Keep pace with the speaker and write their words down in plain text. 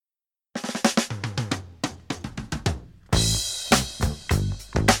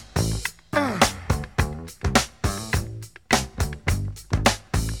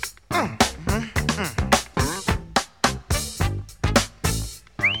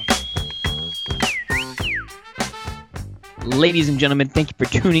Ladies and gentlemen, thank you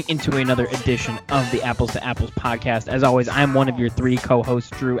for tuning into another edition of the Apples to Apples podcast. As always, I'm one of your three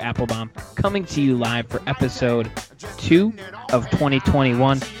co-hosts, Drew Applebaum, coming to you live for episode 2 of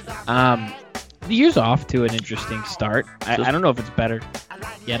 2021. The year's off to an interesting start. I don't know if it's better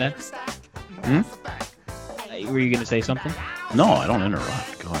yet. Were you going to say something? No, I don't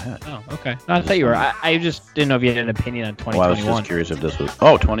interrupt. Go ahead. Oh, okay. No, I thought you were. I just didn't know if you had an opinion on 2021. Well, I was just curious if this was...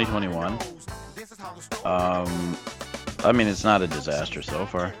 Oh, 2021? I mean, it's not a disaster so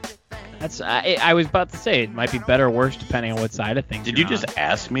far. I was about to say it might be better or worse depending on what side of things. Did you just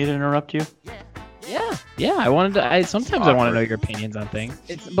ask me to interrupt you? Yeah. I wanted to. Sometimes I want to know your opinions on things.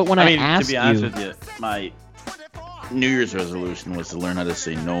 But when I asked to be honest with you, my New Year's resolution was to learn how to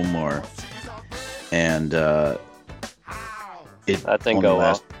say no more, and that didn't go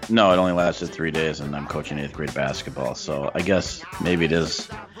well. No, it only lasted 3 days, and I'm coaching 8th grade basketball, so I guess maybe it is.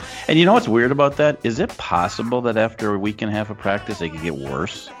 And you know what's weird about that? Is it possible that after a week and a half of practice, they could get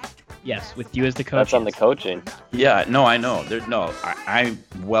worse? Yes, with you as the coach. That's on the coaching. Yeah, no, I know. I'm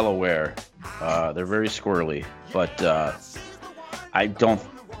well aware. They're very squirrely, but I don't.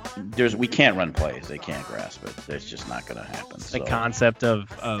 We can't run plays. They can't grasp it. It's just not going to happen. The concept of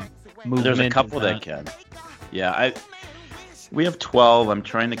movement. There's a couple that can. Yeah, we have 12. I'm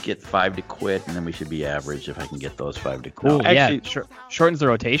trying to get 5 to quit, and then we should be average if I can get those 5 to quit. Cool. Yeah, shortens the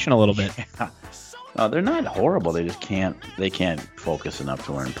rotation a little bit. Yeah. No, they're not horrible. They just can't. They can't focus enough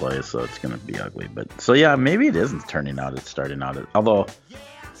to learn plays, so it's going to be ugly. But so yeah, maybe it isn't starting out. Although,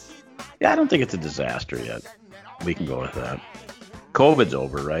 yeah, I don't think it's a disaster yet. We can go with that. COVID's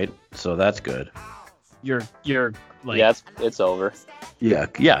over, right? So that's good. You're like, yeah, it's over. Yeah,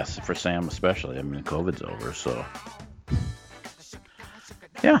 yes, for Sam especially. I mean, COVID's over, so.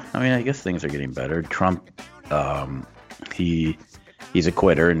 Yeah, I mean, I guess things are getting better. Trump, he's a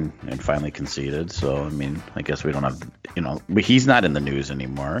quitter and finally conceded. So, I mean, I guess we don't have, but he's not in the news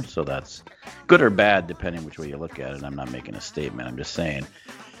anymore. So that's good or bad, depending which way you look at it. I'm not making a statement. I'm just saying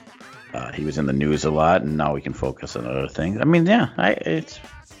he was in the news a lot, and now we can focus on other things. I mean, yeah, it's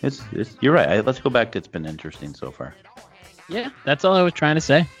you're right. Let's go back to it's been interesting so far. Yeah, that's all I was trying to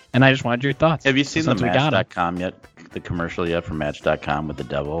say. And I just wanted your thoughts. Have you seen the Match.com yet? The commercial yet from Match.com with the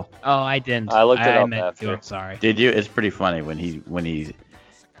devil? Oh, I didn't. I looked it up after. I'm sorry. Did you? It's pretty funny when he's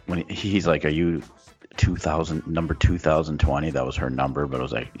like, "Are you number 2020?" That was her number, but it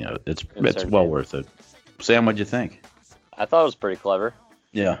was like, it's well worth it. Sam, what'd you think? I thought it was pretty clever.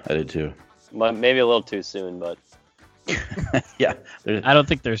 Yeah, I did too. Maybe a little too soon, but. Yeah, I don't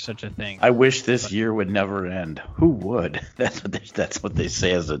think there's such a thing. I wish this year would never end. Who would? That's what they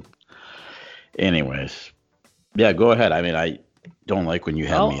say as a. Anyways, yeah, go ahead. I mean, I don't like when you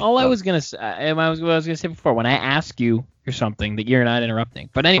have me. All I was gonna say, I was gonna say before, when I ask you or something, that you're not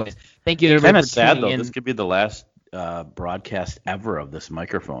interrupting. But anyways, thank you. It's kind of sad though. This could be the last broadcast ever of this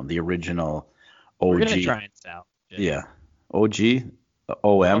microphone, the original OG. We're gonna try and sell. Yeah, OG.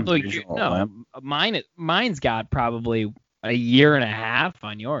 OM. Mine's got probably a year and a half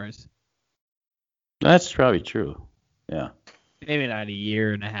on yours. That's probably true. Yeah. Maybe not a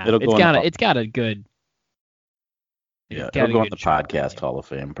year and a half. It's got a good. Yeah, it'll go on the podcast Hall of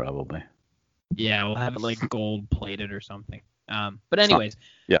Fame probably. Yeah, we'll have it like gold plated or something. But anyways,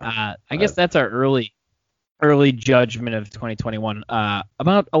 yeah. I guess that's our early judgment of 2021.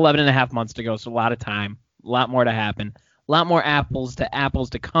 About 11 and a half months to go, so a lot of time, a lot more to happen. A lot more apples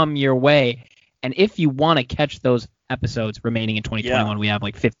to come your way. And if you want to catch those episodes remaining in 2021, we have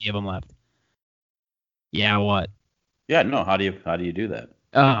like 50 of them left. Yeah, what? Yeah, no, how do you do that?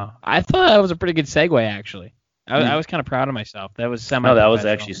 I thought that was a pretty good segue, actually. I was kind of proud of myself. That was No, that was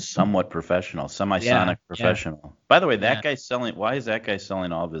actually somewhat professional, semisonic professional. Yeah. By the way, guy's selling. Why is that guy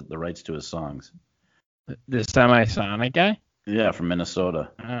selling all of the rights to his songs? The semisonic guy? Yeah, from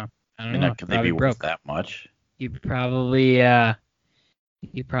Minnesota. Oh, I don't know. Could they be worth that much? You probably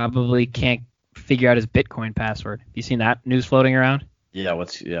can't figure out his Bitcoin password. Have you seen that news floating around? Yeah,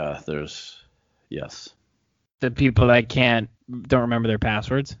 yes. The people that don't remember their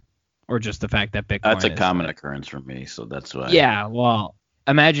passwords, or just the fact that Bitcoin. That's a common occurrence for me, so that's why. Yeah, well,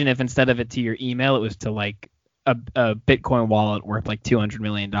 imagine if instead of it to your email, it was to like a Bitcoin wallet worth like $200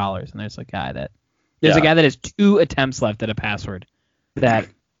 million, and there's a guy that has 2 attempts left at a password that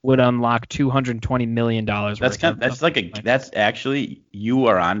would unlock $220 million. That's actually, you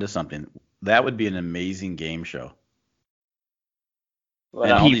are onto something. That would be an amazing game show.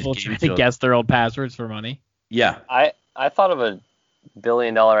 Well, people try to guess their old passwords for money. Yeah. I thought of a $1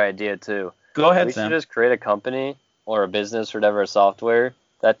 billion idea too. Go ahead, we Sam. should just create a company or a business or whatever, a software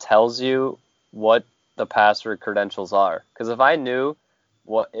that tells you what the password credentials are. Because if I knew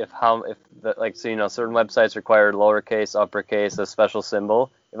certain websites require lowercase, uppercase, a special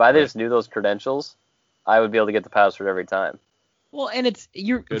symbol. If I just knew those credentials, I would be able to get the password every time. Well, and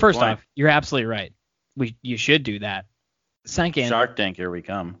Good first point. off, you're absolutely right. You should do that. Second, Shark Tank, here we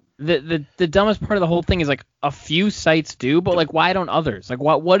come. the dumbest part of the whole thing is like a few sites do, but like why don't others? Like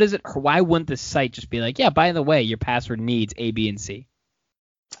what is it? Why wouldn't this site just be like, yeah, by the way, your password needs A, B, and C?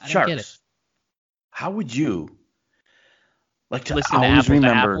 I don't get it. Sharks, how would you like to Listen to always apples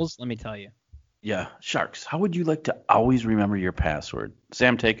remember? to apples. Let me tell you. Yeah, Sharks, how would you like to always remember your password?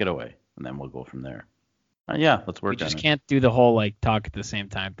 Sam, take it away, and then we'll go from there. Yeah, let's work We just on it. can't do the whole like talk at the same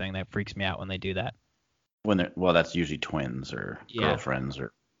time thing. That freaks me out when they do that. That's usually twins or girlfriends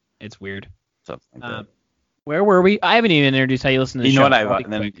or It's weird. something like that. Where were we? I haven't even introduced how you listen to the You show. know I'll be what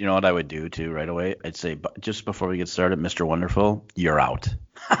quick. you know what I would do too right away? I'd say, but just before we get started, Mr. Wonderful, you're out.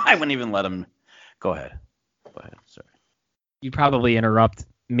 I wouldn't even let him. Go ahead. Sorry. You probably interrupt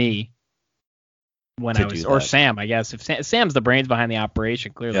me when To I was, do or that. Sam, I guess. If Sam's the brains behind the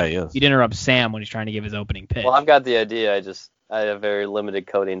operation, clearly. Yeah, he is. You'd interrupt Sam when he's trying to give his opening pitch. Well, I've got the idea. I have very limited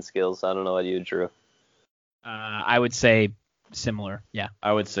coding skills. I don't know what you drew. I would say similar. Yeah.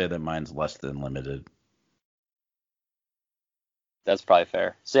 I would say that mine's less than limited. That's probably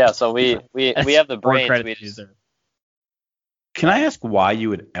fair. So yeah, so we have the More brains. credit We to you, just, sir. Can I ask why you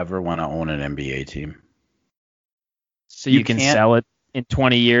would ever want to own an NBA team? So you You can can't- sell it in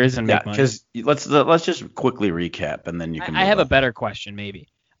 20 years and Yeah, make money. because let's just quickly recap, and then you can. I have move a on. better question, maybe.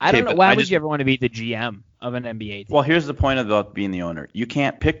 I Okay, don't know. but Why I would just- you ever want to be the GM of an NBA team? Well, here's the point about being the owner. You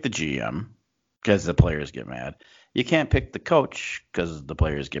can't pick the GM because the players get mad. You can't pick the coach because the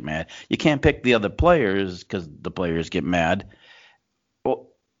players get mad. You can't pick the other players because the players get mad. Well,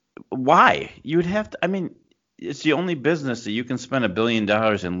 why? You would have to. I mean, it's the only business that you can spend $1 billion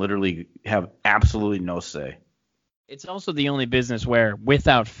and literally have absolutely no say. It's also the only business where,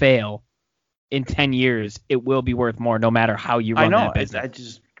 without fail, in 10 years, it will be worth more no matter how you run I know. that business. I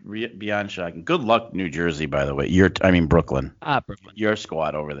just beyond shocking. Good luck, New Jersey. By the way, Brooklyn. Brooklyn. Your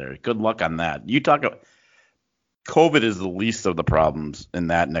squad over there. Good luck on that. You talk about COVID is the least of the problems in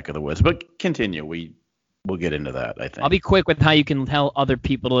that neck of the woods. But continue. We'll get into that, I think. I'll be quick with how you can tell other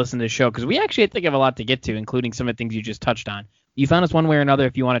people to listen to the show because we actually think of a lot to get to, including some of the things you just touched on. You found us one way or another.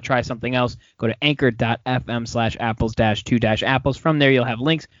 If you want to try something else, go to anchor.fm/apples-2-apples. From there, you'll have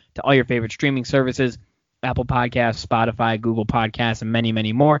links to all your favorite streaming services, Apple Podcasts, Spotify, Google Podcasts, and many,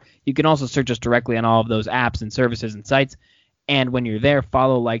 many more. You can also search us directly on all of those apps and services and sites. And when you're there,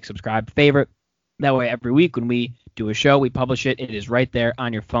 follow, like, subscribe, favorite. That way, every week when we do a show, we publish it. It is right there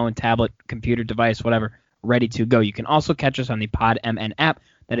on your phone, tablet, computer, device, whatever, ready to go. You can also catch us on the PodMN app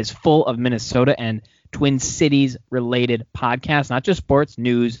that is full of Minnesota and Twin Cities related podcasts, not just sports,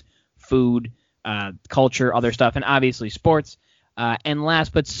 news, food, culture, other stuff, and obviously sports. And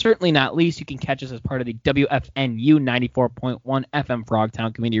last but certainly not least, you can catch us as part of the WFNU 94.1 FM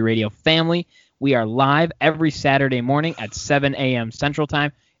Frogtown Community Radio family. We are live every Saturday morning at 7 a.m. Central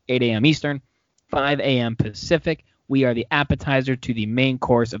Time, 8 a.m. Eastern, 5 a.m. Pacific. We are the appetizer to the main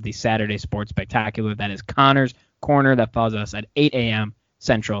course of the Saturday Sports Spectacular. That is Connor's Corner. That follows us at 8 a.m.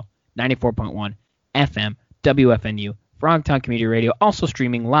 Central, 94.1 FM, WFNU, Frogtown Community Radio. Also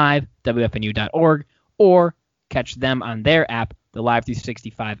streaming live, WFNU.org, or catch them on their app, the Live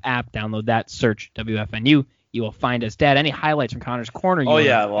 365 app. Download that, search WFNU. You will find us. Dad, any highlights from Connor's Corner? Oh,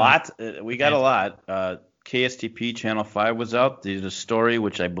 yeah, a lot. We got a lot. KSTP Channel 5 was out. Did a story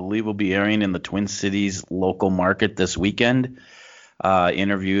which I believe will be airing in the Twin Cities local market this weekend.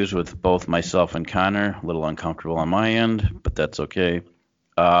 Interviews with both myself and Connor. A little uncomfortable on my end, but that's okay.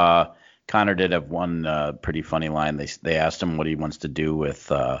 Connor did have one pretty funny line. They asked him what he wants to do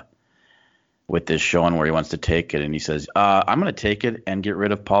with this show and where he wants to take it, and he says, I'm going to take it and get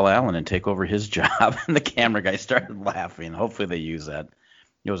rid of Paul Allen and take over his job. And the camera guy started laughing. Hopefully they use that.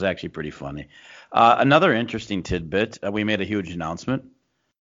 It was actually pretty funny. Another interesting tidbit, we made a huge announcement.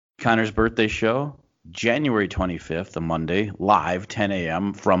 Connor's birthday show, January 25th, a Monday, live, 10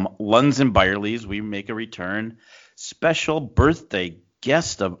 a.m. from Lunds and Byerly's. We make a return. Special birthday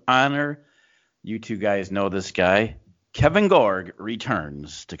guest of honor. You two guys know this guy. Kevin Gorg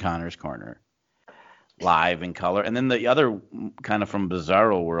returns to Connor's Corner. Live in color. And then the other kind of from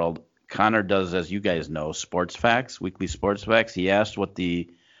Bizarro world, Connor does, as you guys know, sports facts, weekly sports facts. He asked what the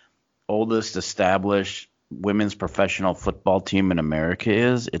oldest established women's professional football team in America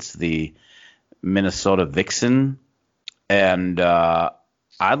is. It's the Minnesota Vixen. And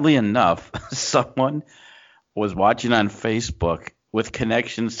oddly enough, someone was watching on Facebook with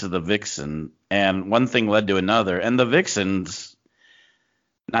connections to the Vixen, and one thing led to another. And the Vixens,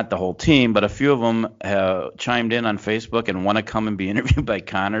 not the whole team, but a few of them have chimed in on Facebook and want to come and be interviewed by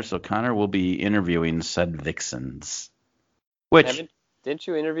Connor. So Connor will be interviewing said Vixens. Which, didn't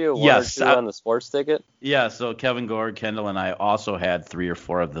you interview one yes, or two on the sports ticket? Yeah, so Kevin Gore, Kendall, and I also had 3 or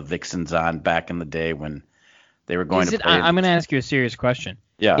 4 of the Vixens on back in the day when they were going to play. I'm going to ask you a serious question.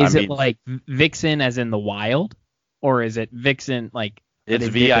 Yeah, Is it like Vixen as in the wild, or is it Vixen like? It's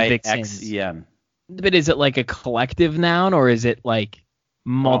Vixen. But is it like a collective noun, or is it like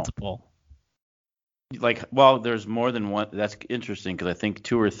multiple? Well, there's more than one. That's interesting because I think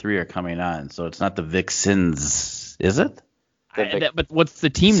 2 or 3 are coming on, so it's not the Vixens, is it? But what's the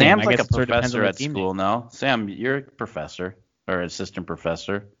team name? Sam's like a professor at school now. Sam, you're a professor or assistant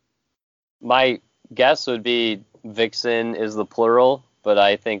professor. My guess would be Vixen is the plural, but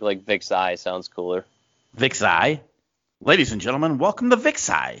I think like Vixi sounds cooler. Vixi? Ladies and gentlemen, welcome to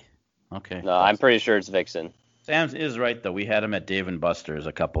Vixi. Okay. No, I'm pretty sure it's Vixen. Sam is right, though. We had him at Dave & Buster's,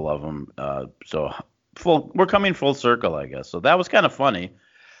 a couple of them. So we're coming full circle, I guess. So that was kind of funny.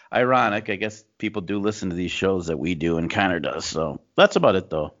 Ironic. I guess people do listen to these shows that we do and Connor does. So that's about it,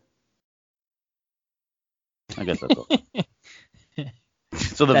 though. I guess that's all.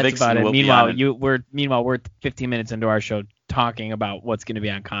 So the that's Vixen about it. will Meanwhile, we're 15 minutes into our show talking about what's going to be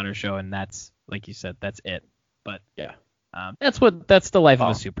on Connor's show, and that's, like you said, that's it. But yeah, that's the life of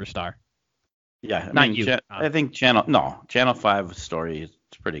a superstar. Yeah, I mean, I think Channel 5 story is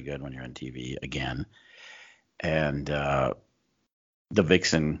pretty good when you're on TV again, and the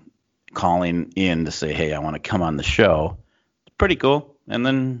Vixen calling in to say, hey, I want to come on the show. It's pretty cool. And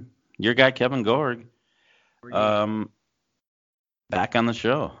then your guy, Kevin Gorg, back on the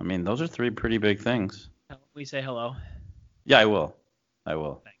show. I mean, those are 3 pretty big things. We say hello. Yeah, I will.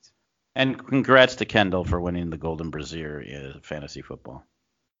 Thanks. And congrats to Kendall for winning the Golden Brazier in fantasy football.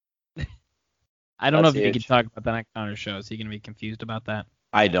 I don't know if you can talk about that on Connor's show. Is he going to be confused about that?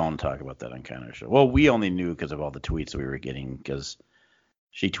 I don't talk about that on Connor's show. Well, we only knew because of all the tweets we were getting because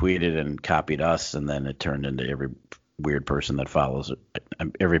she tweeted and copied us, and then it turned into every person that follows her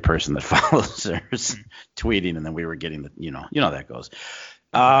tweeting, and then we were getting the, you know how that goes.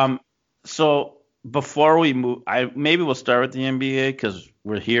 So before we move, maybe we'll start with the NBA because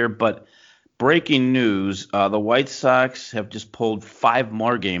we're here, but breaking news, the White Sox have just pulled 5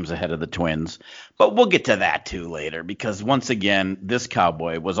 more games ahead of the Twins, but we'll get to that too later because once again, this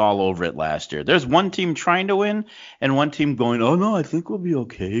cowboy was all over it last year. There's one team trying to win and one team going, oh no, I think we'll be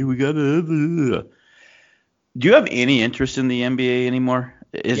okay. We got to. Do you have any interest in the NBA anymore?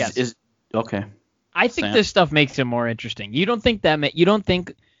 Yes. Okay. I think this stuff makes it more interesting. You don't think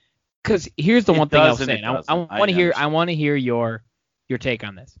because here's the one thing I'll say. I want to hear your take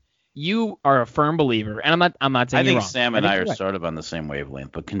on this. You are a firm believer, and I'm not saying you're wrong. I think Sam and I are sort of on the same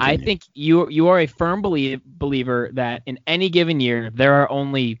wavelength, but continue. I think you are a firm believer that in any given year there are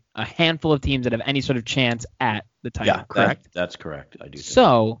only a handful of teams that have any sort of chance at the title. Yeah, correct. That's correct. I do.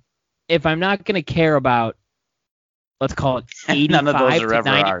 So if I'm not going to care about, let's call it 85 to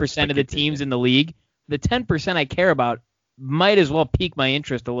 90% of the teams in the league, the 10% I care about might as well pique my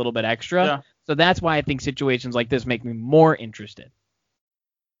interest a little bit extra. Yeah. So that's why I think situations like this make me more interested.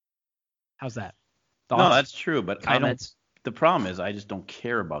 How's that? Thoughts? No, that's true, but comments? The problem is I just don't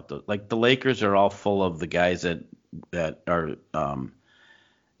care about those. Like the Lakers are all full of the guys that are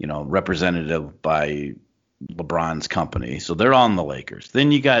representative by LeBron's company. So they're on the Lakers.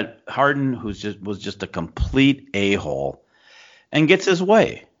 Then you got Harden, was just a complete a-hole and gets his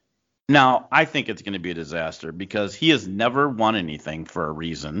way. Now, I think it's going to be a disaster because he has never won anything for a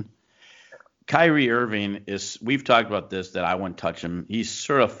reason. Kyrie Irving we've talked about this, that I wouldn't touch him. He's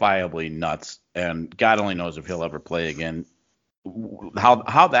certifiably nuts, and God only knows if he'll ever play again.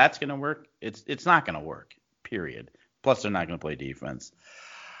 How that's going to work, it's not going to work, period. Plus, they're not going to play defense.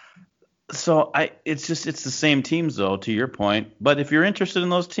 So it's the same teams, though, to your point. But if you're interested in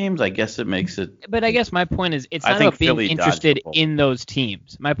those teams, I guess it makes it. But I guess my point is it's not about being interested in those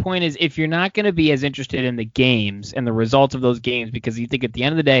teams. My point is if you're not going to be as interested in the games and the results of those games because you think at the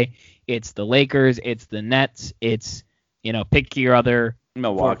end of the day it's the Lakers, it's the Nets, it's pick your other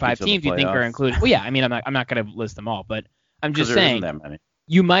Milwaukee 4 or 5 teams you think are included. Well, yeah, I mean I'm not going to list them all, but I'm just saying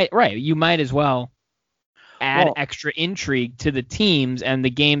you might as well add extra intrigue to the teams and the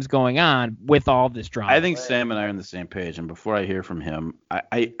games going on with all this drama. I think Sam and I are on the same page, and before I hear from him,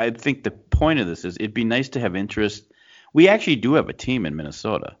 I think the point of this is it'd be nice to have interest. We actually do have a team in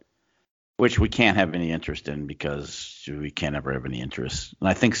Minnesota, which we can't have any interest in because we can't ever have any interest. And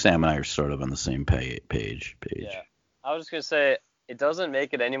I think Sam and I are sort of on the same page. Yeah. I was just going to say, it doesn't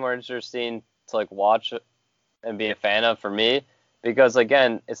make it any more interesting to watch and be a fan of for me because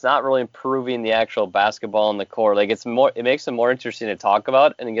again, it's not really improving the actual basketball on the court. Like it makes it more interesting to talk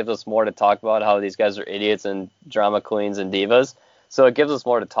about, and it gives us more to talk about how these guys are idiots and drama queens and divas. So it gives us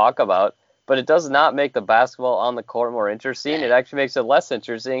more to talk about, but it does not make the basketball on the court more interesting. It actually makes it less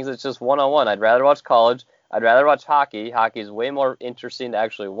interesting because it's just one-on-one. I'd rather watch college. I'd rather watch hockey. Hockey is way more interesting to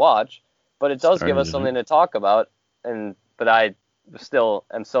actually watch, but it does give us something to talk about. But I still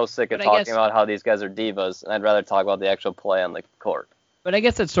am so sick of talking about how these guys are divas, and I'd rather talk about the actual play on the court. But I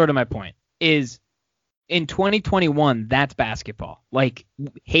guess that's sort of my point, is in 2021, that's basketball. Like,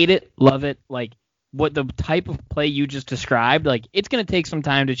 hate it, love it, like, what the type of play you just described, like, it's going to take some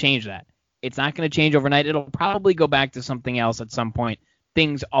time to change that. It's not going to change overnight. It'll probably go back to something else at some point.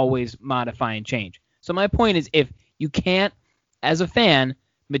 Things always modify and change. So my point is, if you can't, as a fan,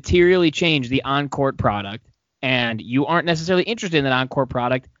 materially change the on-court product, and you aren't necessarily interested in that on-court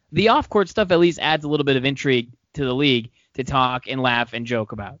product, the off-court stuff at least adds a little bit of intrigue to the league to talk and laugh and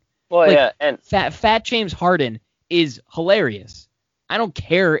joke about. Well, like, yeah, and Fat James Harden is hilarious. I don't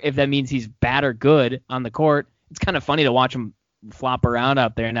care if that means he's bad or good on the court. It's kind of funny to watch him flop around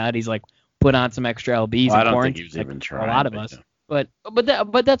out there now that he's like put on some extra LBs. Well, and I don't quarantine, think he was even trying. A lot of us. But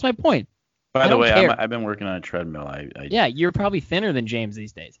that's my point. By the way, I've been working on a treadmill. Yeah, you're probably thinner than James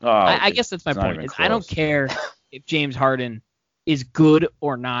these days. Oh, I guess that's my point. I don't care if James Harden is good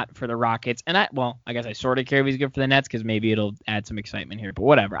or not for the Rockets. And I guess I sort of care if he's good for the Nets because maybe it'll add some excitement here. But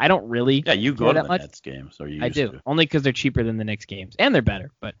whatever. I don't really. Yeah, you go to the much. Nets games, or you I do. To. Only because they're cheaper than the Knicks games. And they're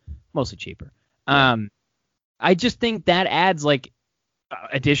better, but mostly cheaper. I just think that adds like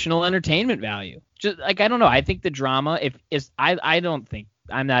additional entertainment value. Just like, I don't know. I think the drama, I don't think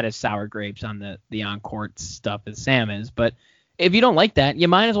I'm not as sour grapes on the on-court stuff as Sam is, but if you don't like that, you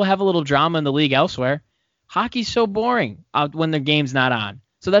might as well have a little drama in the league elsewhere. Hockey's so boring when the game's not on.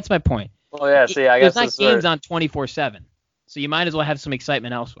 So that's my point. Well, yeah, see, I guess there's not games on 24/7, so you might as well have some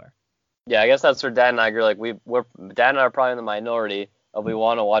excitement elsewhere. Yeah, I guess that's where Dad and I agree. Like, Dad and I are probably in the minority of we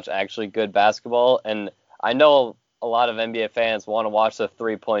want to watch actually good basketball, and I know a lot of NBA fans want to watch the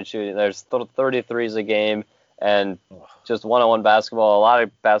three-point shooting. There's 33s a game, and just one-on-one basketball. A lot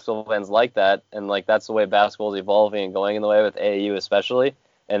of basketball fans like that, and like that's the way basketball is evolving and going in the way with AAU especially.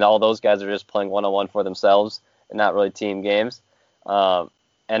 And all those guys are just playing one-on-one for themselves and not really team games.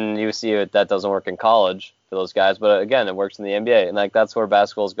 And you see that doesn't work in college for those guys, but again, it works in the NBA, and like that's where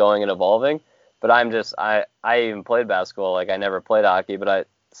basketball is going and evolving. But I even played basketball. Like I never played hockey, but I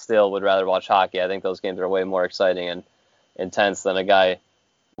still would rather watch hockey. I think those games are way more exciting and intense than a guy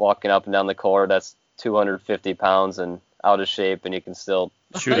walking up and down the court that's 250 pounds and out of shape, and you can still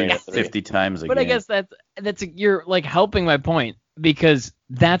shooting 50 times a game. But I guess you're like helping my point, because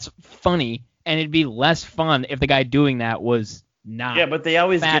that's funny, and it'd be less fun if the guy doing that was not. Yeah, but they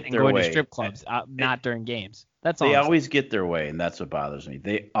always fat get their and going way. to strip clubs, not during games. That's all. They always get their way, and that's what bothers me.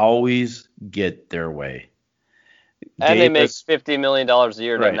 They always get their way. And they make $50 million a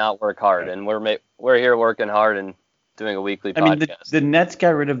year to not work hard, and we're here working hard and doing a weekly podcast. I mean, the Nets got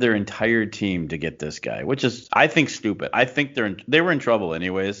rid of their entire team to get this guy, which is, I think, stupid. I think they were in trouble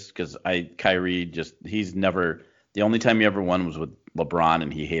anyways, because Kyrie he's never, the only time he ever won was with LeBron,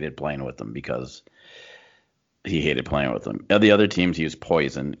 and he hated playing with them because he hated playing with them. The other teams he was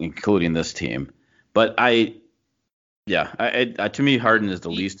poison, including this team. But to me, Harden is the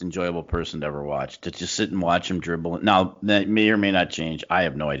least enjoyable person to ever watch. To just sit and watch him dribble. Now, that may or may not change. I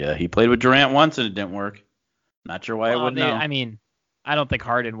have no idea. He played with Durant once and it didn't work. Not sure why it wouldn't know. I mean, I don't think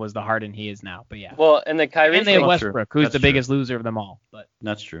Harden was the Harden he is now, but yeah. Well, and the Kyrie and they have Westbrook, who's the biggest loser of them all. But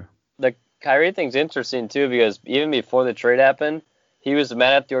that's true. The Kyrie thing's interesting too, because even before the trade happened, he was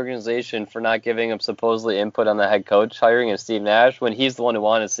mad at the organization for not giving him supposedly input on the head coach hiring of Steve Nash when he's the one who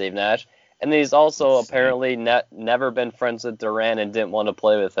wanted Steve Nash. And he's also apparently never been friends with Durant and didn't want to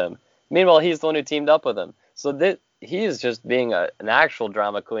play with him. Meanwhile, he's the one who teamed up with him. So he is just being an actual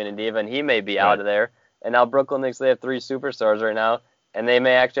drama queen and diva, and he may be out of there. And now Brooklyn thinks they have 3 superstars right now, and they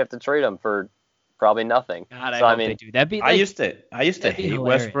may actually have to trade him for probably nothing. God, I hope they do. That'd be like, I used to hate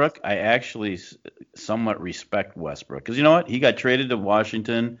Westbrook. I actually somewhat respect Westbrook, because you know what? He got traded to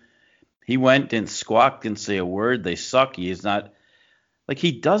Washington. He went, didn't squawk, didn't say a word. They suck. He is not. Like,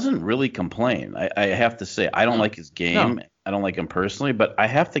 he doesn't really complain. I have to say, I don't like his game. No. I don't like him personally, but I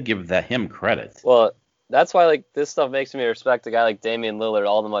have to give him credit. Well, that's why like this stuff makes me respect a guy like Damian Lillard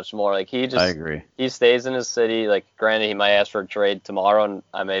all the much more. Like I agree. He stays in his city. Like, granted, he might ask for a trade tomorrow, and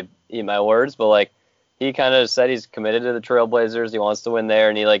I may eat my words, but like he kind of said he's committed to the Trailblazers. He wants to win there,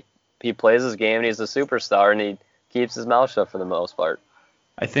 and he plays his game, and he's a superstar, and he keeps his mouth shut for the most part.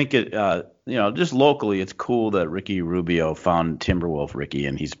 I think just locally, it's cool that Ricky Rubio found Timberwolf Ricky,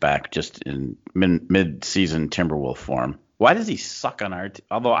 and he's back just in mid-season Timberwolf form, Why does he suck on our team?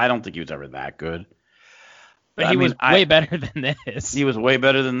 Although I don't think he was ever that good. But he was way better than this. He was way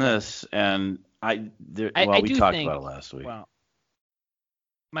better than this, and we talked about it last week. Well,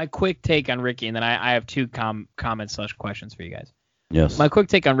 my quick take on Ricky, and then I have two comments / questions for you guys. Yes. My quick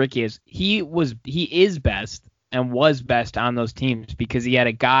take on Ricky is he is best and was best on those teams because he had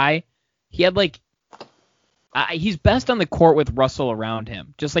a guy. He had he's best on the court with Russell around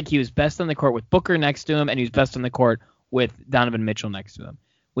him, just like he was best on the court with Booker next to him, and he was best on the court with Donovan Mitchell next to him.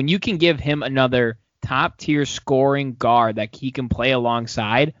 When you can give him another top-tier scoring guard that he can play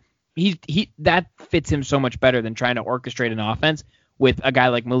alongside, that fits him so much better than trying to orchestrate an offense with a guy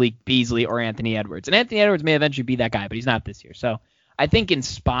like Malik Beasley or Anthony Edwards. And Anthony Edwards may eventually be that guy, but he's not this year. So I think in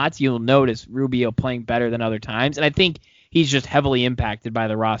spots you'll notice Rubio playing better than other times, and I think he's just heavily impacted by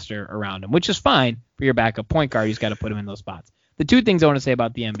the roster around him, which is fine for your backup point guard. You've got to put him in those spots. The two things I want to say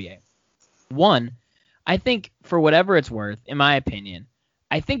about the NBA. One, I think for whatever it's worth, in my opinion,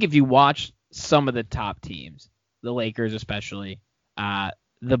 I think if you watch some of the top teams, the Lakers especially,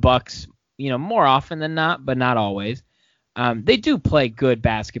 the Bucks, more often than not, but not always, they do play good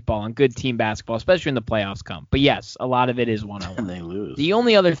basketball and good team basketball, especially when the playoffs come. But yes, a lot of it is one-on-one. And they lose. The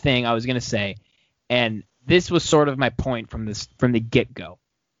only other thing I was going to say, and this was sort of my point from the get-go,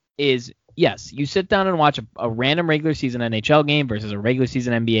 is yes, you sit down and watch a random regular season NHL game versus a regular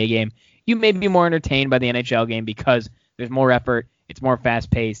season NBA game. You may be more entertained by the NHL game because there's more effort. It's more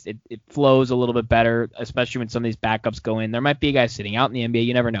fast-paced. It flows a little bit better, especially when some of these backups go in. There might be a guy sitting out in the NBA.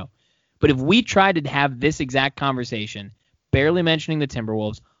 You never know. But if we tried to have this exact conversation, barely mentioning the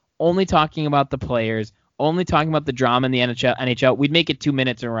Timberwolves, only talking about the players, only talking about the drama in the NHL, we'd make it 2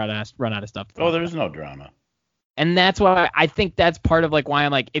 minutes and run out of stuff. Oh, there's no drama. And that's why I think that's part of why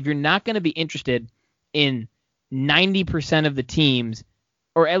I'm if you're not going to be interested in 90% of the teams,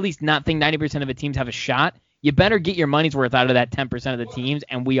 or at least not think 90% of the teams have a shot, you better get your money's worth out of that 10% of the teams,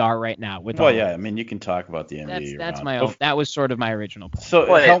 and we are right now. You can talk about the NBA. That's my own. That was sort of my original point.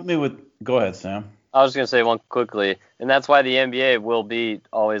 So help me with. Go ahead, Sam. I was going to say one quickly, and that's why the NBA will be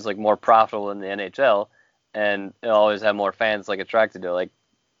always more profitable than the NHL, and it'll always have more fans attracted to it.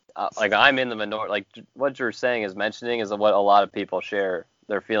 I'm in the minority. What you're saying is what a lot of people share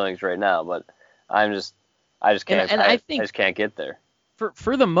their feelings right now, but I just can't. I just can't get there.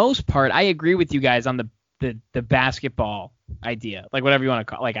 For the most part, I agree with you guys on the basketball idea, whatever you want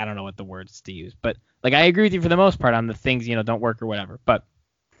to call. I don't know what the words to use, but I agree with you for the most part on the things don't work or whatever. But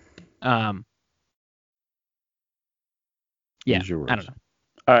yeah, I don't know.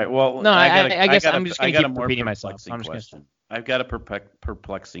 All right, well, no, I guess I'm just going to keep repeating myself. So I've got a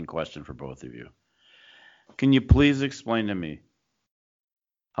perplexing question for both of you. Can you please explain to me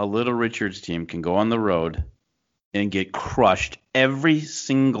how Little Richard's team can go on the road and get crushed every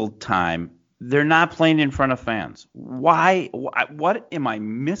single time? They're not playing in front of fans. Why? What am I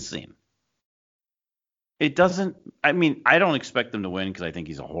missing? It doesn't. I don't expect them to win because I think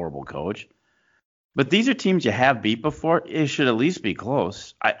he's a horrible coach. But these are teams you have beat before. It should at least be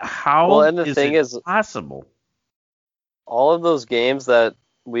close. Is it possible? All of those games that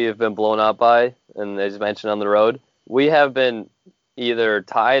we have been blown out by, and as mentioned on the road, we have been either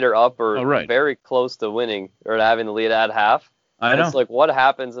tied or up or very close to winning or having the lead at half. It's what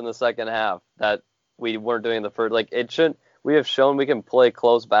happens in the second half that we weren't doing in the first. We have shown we can play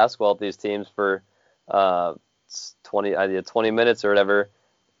close basketball with these teams for 20 minutes or whatever.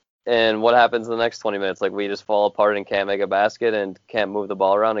 And what happens in the next 20 minutes? We just fall apart and can't make a basket and can't move the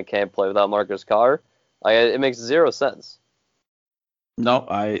ball around and can't play without Marcus Carr. It makes zero sense. No,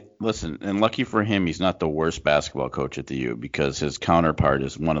 listen, and lucky for him, he's not the worst basketball coach at the U because his counterpart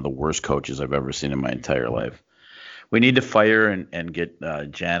is one of the worst coaches I've ever seen in my entire life. We need to fire and get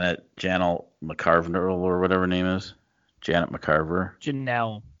Janet McCarver or whatever her name is. Janet McCarver.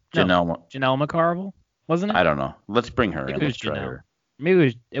 Janelle McCarver, wasn't it? I don't know. Let's bring her in. Let's try her.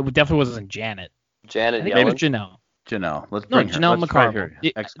 Maybe it definitely wasn't Janet. Janet Yellen? Maybe it was Janelle. Let's bring her. Janelle McCarver.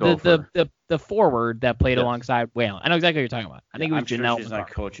 The forward that played alongside Whalen. I know exactly what you're talking about. I think it was Janelle. She's not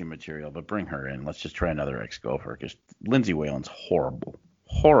coaching material, but bring her in. Let's just try another ex-Gopher because Lindsey Whalen's horrible.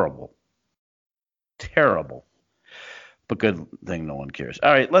 Terrible. But good thing no one cares.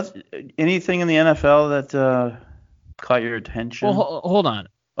 All right, anything in the NFL that caught your attention? Well, hold on.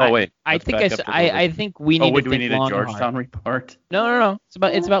 Oh wait, I think we need to think long and hard. Do we need a Georgetown report? No.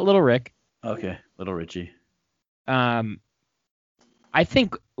 It's about Little Rick. Okay, Little Richie. I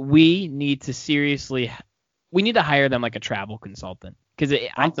think we need to hire them like a travel consultant because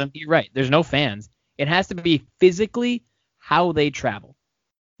you're right. There's no fans. It has to be physically how they travel.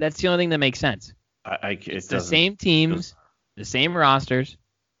 That's the only thing that makes sense. It's the same teams, the same rosters,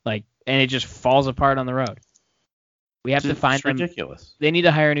 and it just falls apart on the road. We have to find It's them. ridiculous. They need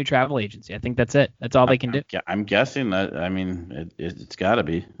to hire a new travel agency. I think that's it. That's all they can do. I'm guessing that. I mean, it's got to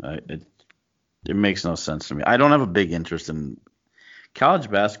be. It makes no sense to me. I don't have a big interest in college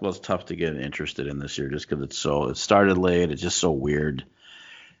basketball. Is tough to get interested in this year just because it started late. It's just so weird.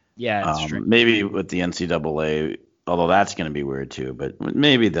 Yeah, it's true. Maybe with the NCAA, although that's going to be weird too. But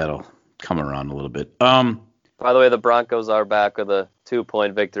maybe that'll come around a little bit. By the way, the Broncos are back with a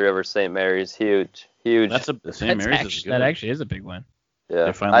 2-point victory over St. Mary's. Huge. The St. Mary's is good. That actually is a big win.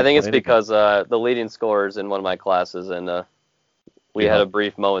 Yeah, I think it's because the leading scorer is in one of my classes, and we had a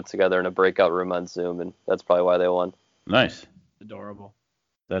brief moment together in a breakout room on Zoom, and that's probably why they won. Nice. Adorable.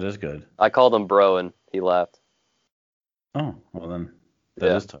 That is good. I called him bro, and he laughed. Oh, well then,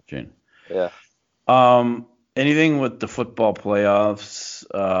 that is touching. Yeah. Anything with the football playoffs?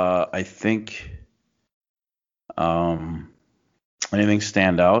 I think. Anything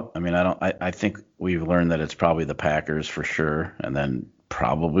stand out? I mean, I think we've learned that it's probably the Packers for sure, and then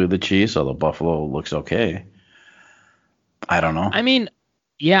probably the Chiefs. Although Buffalo looks okay. I don't know. I mean,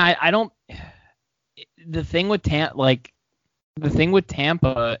 yeah, I don't. The thing with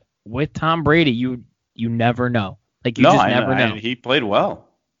Tampa with Tom Brady, you never know. Like you just never know. He played well.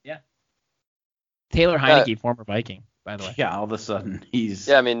 Yeah. Taylor Heineke, former Viking, by the way. Yeah, all of a sudden he's.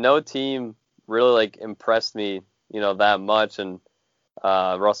 Yeah, I mean, no team really impressed me, that much, and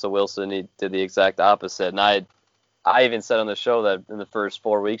Russell Wilson, he did the exact opposite. And I even said on the show that in the first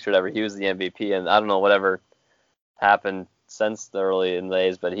 4 weeks or whatever, he was the MVP, and I don't know whatever happened since the early in the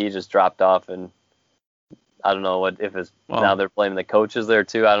days, but he just dropped off, and I don't know now they're blaming the coaches there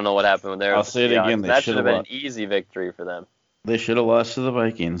too. I don't know what happened there. I'll say it again. That should have been an easy victory for them. They should have lost to the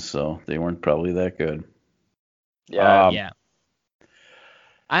Vikings, so they weren't probably that good. Yeah. Yeah.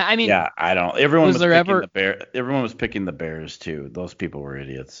 I mean, yeah, I don't. Everyone was picking the Bears too. Those people were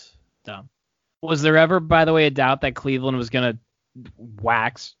idiots. Dumb. Was there ever, by the way, a doubt that Cleveland was gonna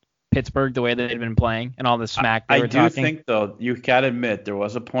wax Pittsburgh the way they'd been playing and all the smack they were talking? I do think, though, you gotta admit there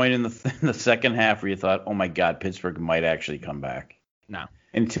was a point in the second half where you thought, oh my God, Pittsburgh might actually come back. No.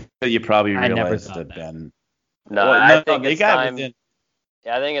 Until you probably realized that Ben. No, I think it's time. Yeah,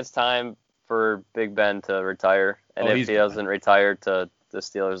 I think it's time for Big Ben to retire, and if he doesn't retire, to the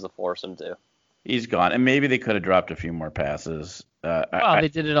Steelers to force him to. He's gone, and maybe they could have dropped a few more passes. They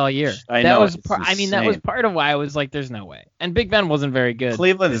did it all year. That was part of why I was like, "There's no way." And Big Ben wasn't very good.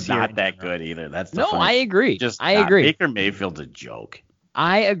 Cleveland is not that good either. That's the I agree. I agree. Baker Mayfield's a joke.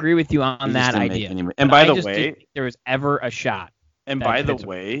 I agree with you on that idea. And by the way, didn't think there was ever a shot. And by the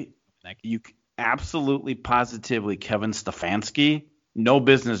way, you absolutely positively Kevin Stefanski, no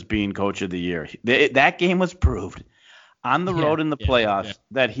business being coach of the year. That game was proved on the road in the playoffs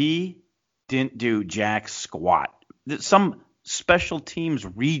that he didn't do jack squat. Some special teams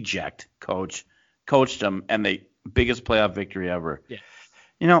reject coached him, and the biggest playoff victory ever. Yeah.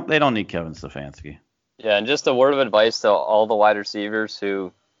 They don't need Kevin Stefanski. Yeah, and just a word of advice to all the wide receivers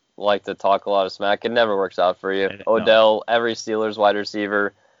who like to talk a lot of smack. It never works out for you. Odell, every Steelers wide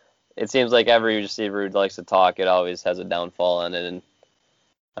receiver, it seems like every receiver who likes to talk, it always has a downfall on it.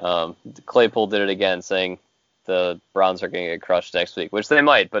 And Claypool did it again, saying the Browns are going to get crushed next week, which they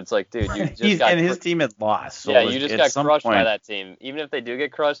might, but it's like, dude, you just and his team had lost. So you just got crushed by that team. Even if they do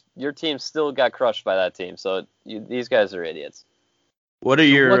get crushed, your team still got crushed by that team. So these guys are idiots. What are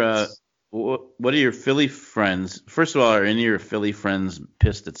your Philly friends? First of all, are any of your Philly friends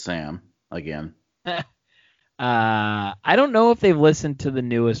pissed at Sam again? I don't know if they've listened to the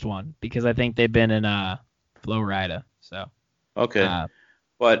newest one because I think they've been in Florida. So okay.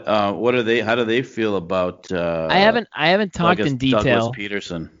 But what are they? How do they feel about? I haven't talked in detail. Douglas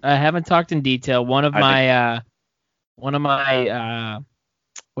Peterson. I haven't talked in detail. One of my what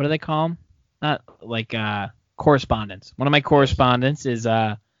do they call them? Not like correspondents. One of my correspondents is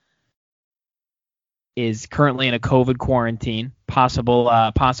currently in a COVID quarantine,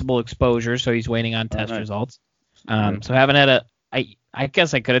 possible exposure. So he's waiting on test results. So haven't had I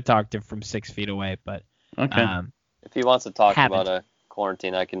guess I could have talked to him from 6 feet away, but okay. If he wants to talk about a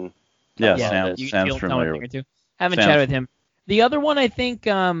quarantine, I can. Sam's familiar with. Haven't chatted with him. The other one, I think.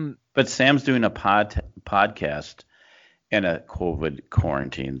 But Sam's doing a podcast in a COVID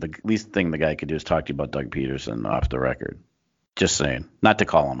quarantine. The least thing the guy could do is talk to you about Doug Peterson off the record. Just saying, not to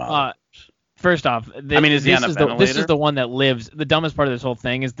call him out. First off, is he on a ventilator? This is the one that lives. The dumbest part of this whole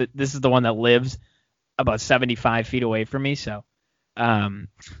thing is that this is the one that lives about 75 feet away from me. So,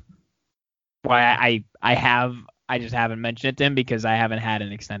 why I just haven't mentioned it to him because I haven't had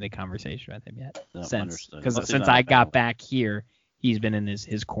an extended conversation with him yet since I got back here. He's been in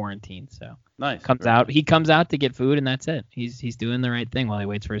his quarantine. So nice. He comes out to get food and that's it. He's doing the right thing while he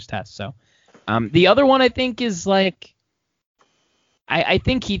waits for his test. So, The other one I think is like, I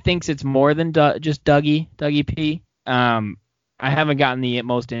think he thinks it's more than just Dougie P. I haven't gotten the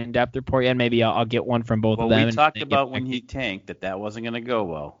most in-depth report yet. Maybe I'll get one from both of them. Well, we talked about when he tanked that wasn't going to go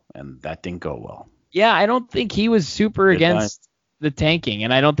well, and that didn't go well. Yeah, I don't think he was super against the tanking,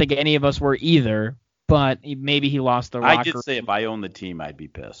 and I don't think any of us were either. But maybe he lost the rocker. I did say if I owned the team, I'd be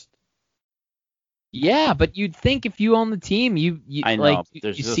pissed. Yeah, but you'd think if you own the team, you I know, like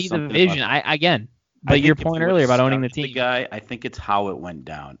there's you just see the something vision. about But your point earlier about owning the team. Guy, I think it's how it went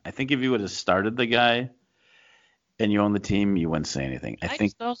down. I think if you would have started the guy and you own the team, you wouldn't say anything. I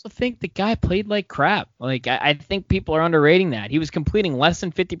just also think the guy played like crap. Like I think people are underrating that. He was completing less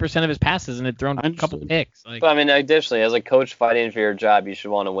than 50% of his passes and had thrown a couple picks. Like, but I mean, additionally, as a coach fighting for your job, you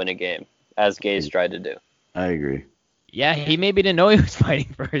should want to win a game, as Gase tried to do. I agree. Yeah, he maybe didn't know he was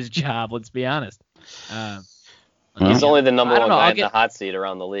fighting for his job. Let's be honest. He's only the number one guy in the hot seat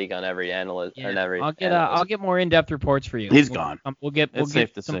around the league on every analyst. Yeah, I'll get more in-depth reports for you. He's gone. We'll get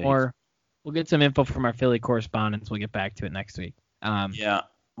some more. We'll get some info from our Philly correspondents. We'll get back to it next week. Yeah.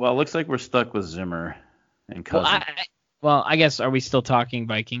 Well, it looks like we're stuck with Zimmer and Cousins. Well, I guess, are we still talking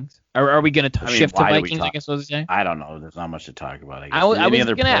Vikings? Are we going to shift to Vikings, I guess what I was saying? I don't know. There's not much to talk about, I guess.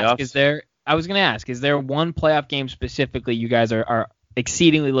 I was going to ask, is there one playoff game specifically you guys are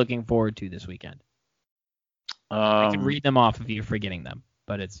exceedingly looking forward to this weekend? I can read them off if you're forgetting them,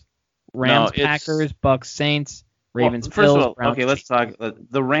 but it's Rams, Packers, Bucks, Saints, Ravens, Bills. First of all, okay, let's talk.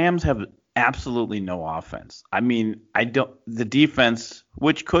 The Rams have absolutely no offense. I mean, the defense,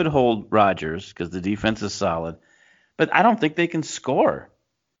 which could hold Rodgers because the defense is solid, but I don't think they can score.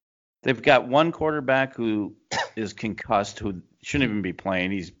 They've got one quarterback who is concussed, who shouldn't even be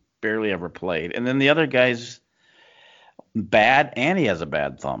playing. He's barely ever played, and then the other guy's bad, and he has a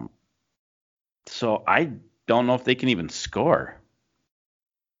bad thumb. So I don't know if they can even score.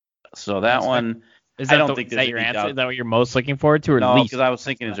 So that one, is that your answer? Is that what you're most looking forward to, or no? least? Because I was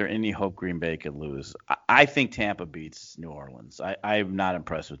thinking, is there any hope Green Bay could lose? I think Tampa beats New Orleans. I'm not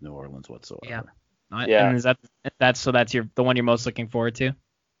impressed with New Orleans whatsoever. Yeah. And is that's the one you're most looking forward to?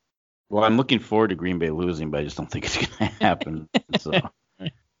 Well, I'm looking forward to Green Bay losing, but I just don't think it's going to happen. So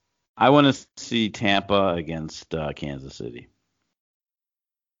I want to see Tampa against Kansas City.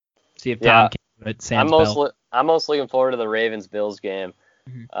 See if Tom can do it. I'm most looking forward to the Ravens-Bills game.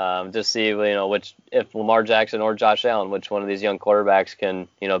 Mm-hmm. Just see, if Lamar Jackson or Josh Allen, which one of these young quarterbacks can,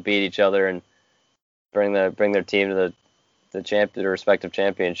 beat each other and bring their team to the respective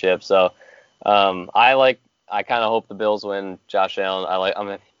championship. So, I kind of hope the Bills win. Josh Allen, I'm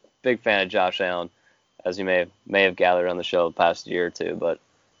a big fan of Josh Allen, as you may have gathered on the show the past year or two. But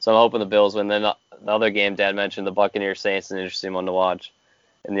so I'm hoping the Bills win. Then the other game Dad mentioned, the Buccaneers Saints, an interesting one to watch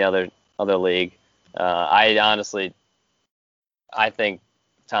in the other league. I think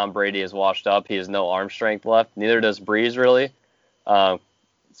Tom Brady is washed up. He has no arm strength left. Neither does Breeze, really.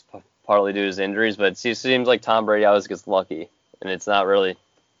 It's partly due to his injuries, but it seems like Tom Brady always gets lucky, and it's not really.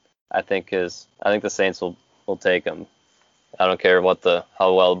 I think the Saints will take him. I don't care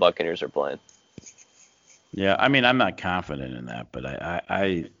how well the Buccaneers are playing. Yeah, I mean, I'm not confident in that, but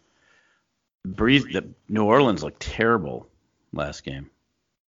New Orleans looked terrible last game.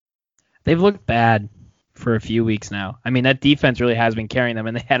 They've looked bad for a few weeks now. I mean, that defense really has been carrying them,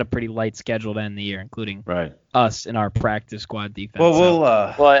 and they had a pretty light schedule to end the year, including us in our practice squad defense.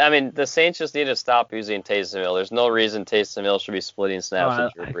 Well, I mean, the Saints just need to stop using Taysom Hill. There's no reason Taysom Hill should be splitting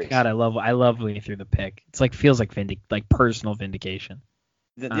snaps with Drew Brees. God, I love when you threw the pick. It's feels like personal vindication.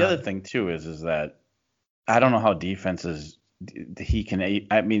 The other thing too is that I don't know how defenses he can.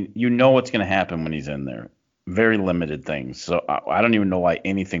 I mean, what's going to happen when he's in there. Very limited things. So I don't even know why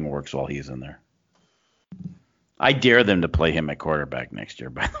anything works while he's in there. I dare them to play him at quarterback next year,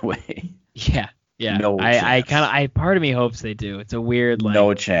 by the way. Yeah. No chance. Part of me hopes they do. It's a weird,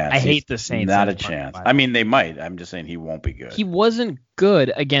 no chance. I hate the Saints. Not a chance. I mean, they might. I'm just saying he won't be good. He wasn't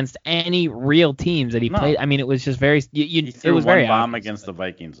good against any real teams that he played. I mean, it was just very. He threw one bomb against the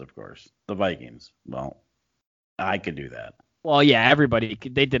Vikings, of course. The Vikings. Well, I could do that. Well, yeah, everybody.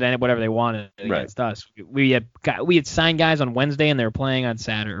 They did whatever they wanted against us. We had signed guys on Wednesday and they were playing on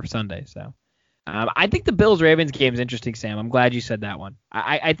Saturday or Sunday. So. I think the Bills-Ravens game is interesting, Sam. I'm glad you said that one.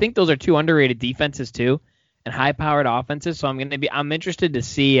 I think those are two underrated defenses too, and high-powered offenses. So I'm interested to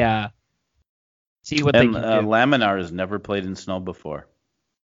see what they can do. Laminar has never played in snow before.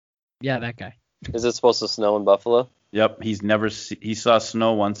 Yeah, that guy. Is it supposed to snow in Buffalo? Yep, he saw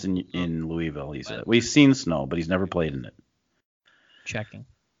snow once in Louisville. He said we've seen snow, but he's never played in it. Checking.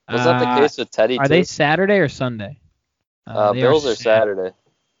 Was that the case with Teddy? Are they Saturday or Sunday? Bills are Saturday.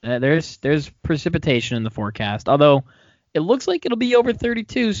 There's precipitation in the forecast, although It looks like it'll be over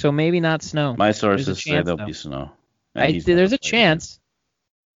 32, so maybe not snow. My sources There's a say chance, there'll though. be snow. And he's There's never a played. chance.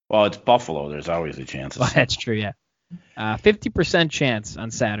 Well, it's Buffalo. There's always a chance. Well, that's true, yeah. 50% chance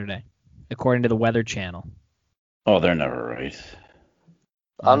on Saturday, according to the Weather Channel. Oh, they're never right.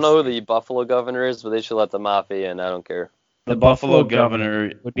 I don't know who the Buffalo governor is, but they should let the Mafia in. I don't care. The Buffalo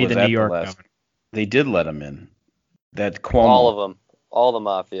governor would be was the at New York last. governor. They did let him in. That Cuomo. All of them. All the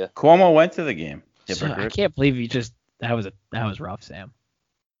Mafia. Cuomo went to the game. So, I Hypocrite. can't believe you just that was rough, Sam.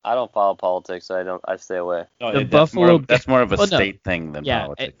 I don't follow politics, so I stay away. No, The that's Buffalo- that's more of a Well, no. state thing than Yeah,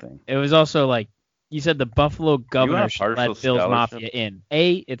 politic thing. It was also like you said the Buffalo governor should partial let Bill's scholarship? Mafia in.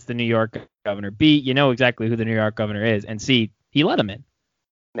 A, it's the New York governor. B, you know exactly who the New York governor is. And C, he let him in.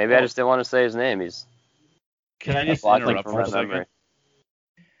 Maybe I just didn't want to say his name. He's Can I just blocked interrupt from for a that second? memory.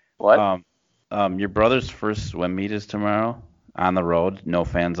 What? Your brother's first swim meet is tomorrow on the road. No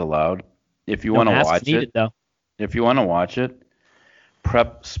fans allowed. If you No want to masks watch needed, it, though. if you want to watch it,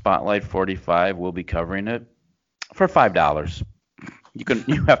 Prep Spotlight 45 will be covering it for $5.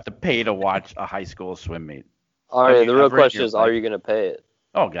 You have to pay to watch a high school swim meet. All have right, you the real ever in question your is, are life- you going to pay it?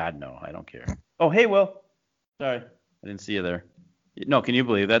 Oh God, no, I don't care. Oh hey, Will. Sorry, I didn't see you there. No, can you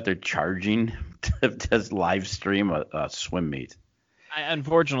believe that they're charging to live stream a swim meet? I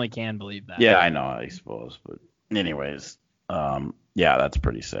unfortunately can believe that. Yeah, I know, I suppose. But anyways, yeah, that's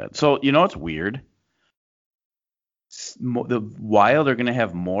pretty sad. So, you know what's weird? The Wild are going to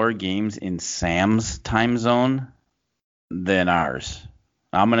have more games in Sam's time zone than ours.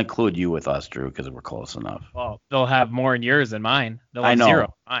 I'm going to include you with us, Drew, because we're close enough. Well, they'll have more in yours than mine. They'll have I know. 0 in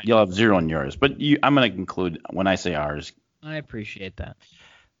mine. You'll have 0 in yours. But I'm going to include, when I say ours, I appreciate that.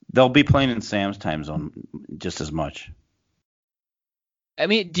 they'll be playing in Sam's time zone just as much. I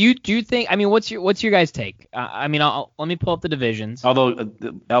mean, do you think? I mean, what's your guys' take? I mean, let me pull up the divisions. Although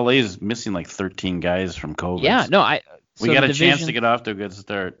LA is missing like 13 guys from COVID. Yeah, no, We got a chance to get off to a good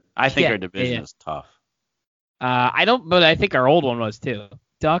start. I think Yeah, our division yeah. is tough. I don't, but I think our old one was too.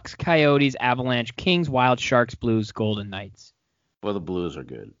 Ducks, Coyotes, Avalanche, Kings, Wild, Sharks, Blues, Golden Knights. Well, the Blues are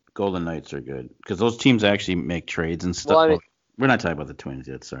good. Golden Knights are good because those teams actually make trades and stuff. Well, I mean- We're not talking about the Twins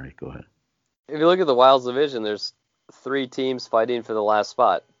yet. Sorry, go ahead. If you look at the Wild's division, there's 3 teams fighting for the last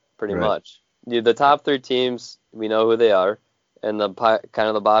spot, pretty Right. much. The top 3 teams, we know who they are, and the kind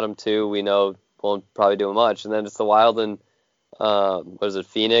of the bottom 2, we know won't probably do much. And then it's the Wild and what is it,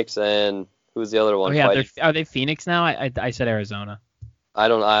 Phoenix, and who's the other one? Oh yeah, fighting? are they Phoenix now? I said Arizona.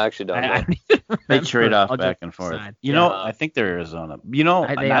 I actually don't know. I don't even They remember. trade off I'll back just and forth. decide. You Yeah. know, I think they're Arizona. You know,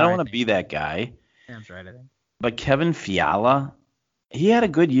 They I are, don't I want to think. be that guy, Sam's right, I think. but Kevin Fiala, he had a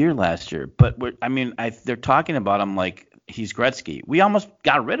good year last year. But they're talking about him like he's Gretzky. We almost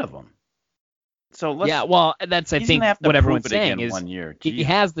got rid of him. So let's. Yeah, well, that's I he's think gonna have to what prove everyone's it saying again is 1 year. he Jeez.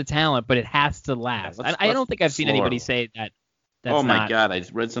 has the talent, but it has to last. let's- I don't let's think I've seen slow anybody it. say that. That's Oh my not God! I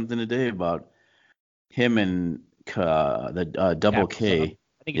just read something today about him and the double K. Kaprizov.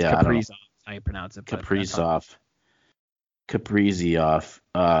 I think it's Yeah, I don't know. Kaprizov. That's how you pronounce it. but that's all. Kaprizov.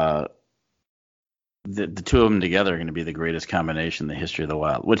 The two of them together are going to be the greatest combination in the history of the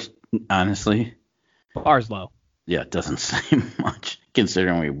Wild. Which, honestly, Bar's low. yeah, it doesn't say much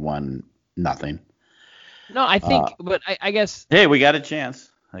considering we won nothing. No, I think, but I guess Hey, we got a chance.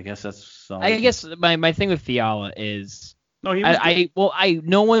 I guess that's. I guess my thing with Fiala is No, he was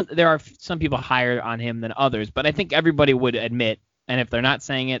good. there are some people higher on him than others, but I think everybody would admit, and if they're not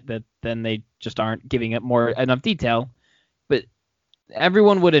saying it, then they just aren't giving it enough detail. But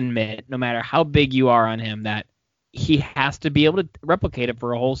everyone would admit, no matter how big you are on him, that he has to be able to replicate it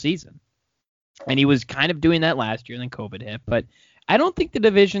for a whole season. And he was kind of doing that last year, and then COVID hit. But I don't think the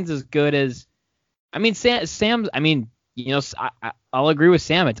division's as good as. I mean, Sam's. I mean, you know, I'll agree with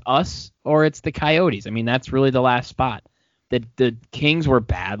Sam. It's us or it's the Coyotes. I mean, that's really the last spot. The Kings were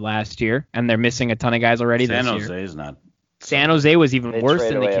bad last year, and they're missing a ton of guys already San this year. Jose is not. San Jose was even They worse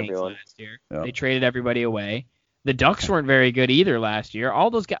trade than the away Kings everyone. last year. Yeah. They traded everybody away. The Ducks weren't very good either last year. All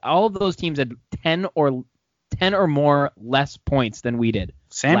of those teams had 10 or more less points than we did.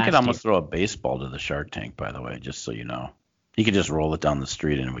 Sam last could almost year. throw a baseball to the Shark Tank, by the way, just so you know. He could just roll it down the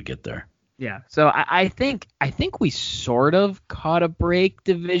street and it would get there. Yeah. So I think we sort of caught a break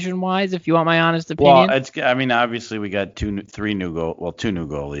division wise, if you want my honest opinion. Well, obviously we got two new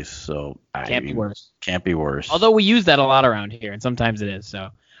goalies, so Can't be worse. Can't be worse. Although we use that a lot around here, and sometimes it is. So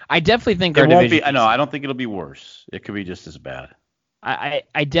I definitely think our it won't division. be. I don't think it'll be worse. It could be just as bad.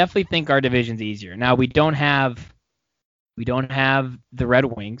 I definitely think our division's easier. Now we don't have the Red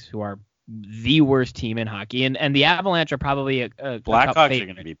Wings, who are the worst team in hockey, and the Avalanche are probably a Blackhawks cup are favorite.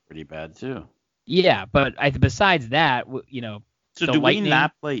 going to be pretty bad too. Yeah, but besides that, you know, So the do we Lightning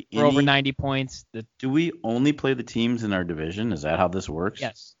not play for over any? 90 points. Do we only play the teams in our division? Is that how this works?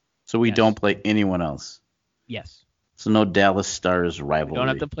 Yes. So we Yes. don't play anyone else. Yes. So no Dallas Stars We rivalry. don't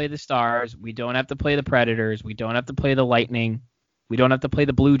have to play the Stars. We don't have to play the Predators. We don't have to play the Lightning. We don't have to play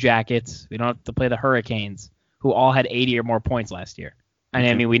the Blue Jackets. We don't have to play the Hurricanes, who all had 80 or more points last year. And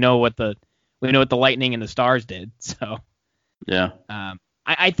I mean, we know what the Lightning and the Stars did. So Yeah.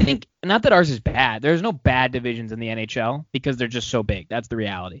 I think not that ours is bad. There's no bad divisions in the NHL because they're just so big. That's the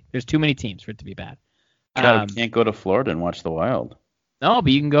reality. There's too many teams for it to be bad. Can't go to Florida and watch the Wild. No,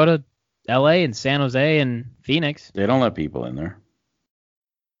 but you can go to LA and San Jose and Phoenix. They don't let people in there.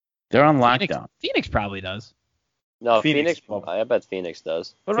 They're on lockdown. Phoenix probably does. No, Phoenix- Phoenix. I bet Phoenix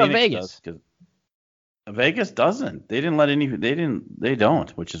does. What about Phoenix Vegas? does, 'cause Vegas doesn't. They didn't let any. They don't,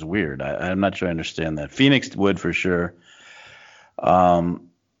 which is weird. I'm not sure I understand that. Phoenix would for sure. Yeah.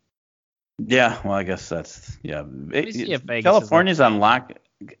 Well, I guess that's yeah. me see if Vegas California's on lock.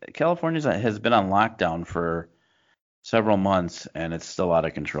 California's has been on lockdown for several months, and it's still out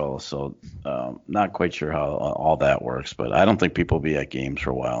of control. So, not quite sure how all that works, but I don't think people will be at games for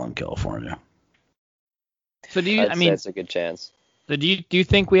a while in California. So do you? I'd say it's a good chance. So do you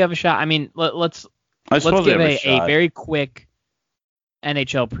think we have a shot? I mean, let's I give suppose we have a shot. very quick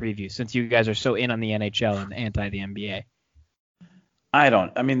NHL preview since you guys are so in on the NHL and anti the NBA.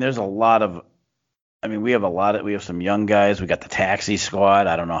 I mean, there's a lot of. I mean, we have some young guys. We got the taxi squad.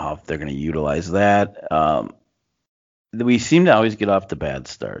 I don't know how they're going to utilize that. We seem to always get off to bad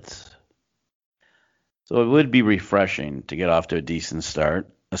starts. So it would be refreshing to get off to a decent start,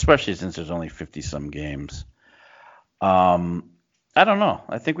 especially since there's only 50-some games. I don't know.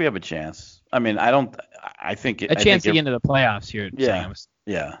 I think we have a chance. I mean, I think A chance to get into the playoffs here. Yeah.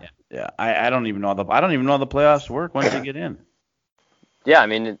 Yeah. I don't even know how the playoffs work once you get in. Yeah, I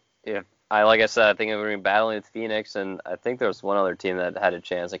mean, like I said, I think we're going to be battling with Phoenix, and I think there was one other team that had a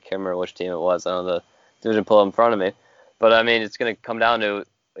chance. I can't remember which team it was. I don't know the division pull up in front of me. But, I mean, it's going to come down to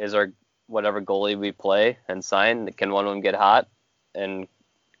is our whatever goalie we play and sign, can one of them get hot, and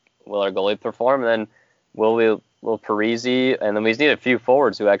will our goalie perform? And then will Parise, and then we just need a few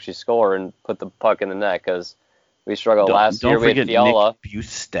forwards who actually score and put the puck in the net because we struggled last year. We had Fiala. Nick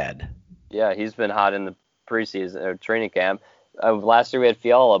Bjugstad. Yeah, he's been hot in the preseason or training camp. Last year we had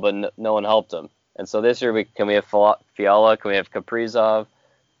Fiala, but no one helped him. And so this year can we have Fiala? Can we have Kaprizov?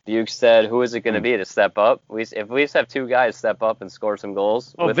 Bjugstad? Who is it going to be to step up? If we just have two guys step up and score some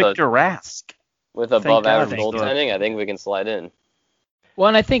goals with Victor Rask with above average God, goaltending, I think we can slide in.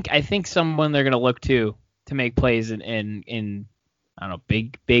 Well, and I think someone they're going to look to make plays in I don't know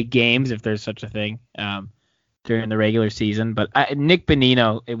big games if there's such a thing during the regular season. But Nick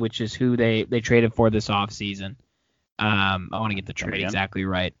Bonino, which is who they traded for this offseason. I want to get the trade exactly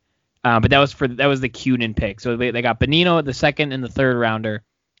right. But that was the Kunin pick. So they got Bonino at the second and the third rounder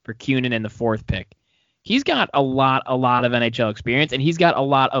for Kunin in the fourth pick. He's got a lot of NHL experience, and he's got a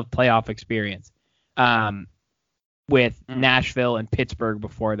lot of playoff experience with Nashville and Pittsburgh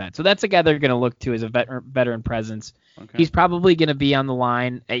before that. So that's a guy they're going to look to as a veteran presence. Okay. He's probably going to be on the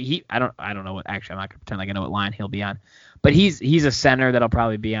line. I don't know what. Actually, I'm not going to pretend like I know what line he'll be on. But he's a center that'll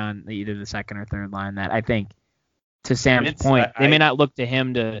probably be on either the second or third line. That I think, to Sam's point, they may not look to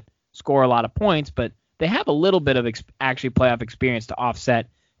him to score a lot of points, but they have a little bit of actually playoff experience to offset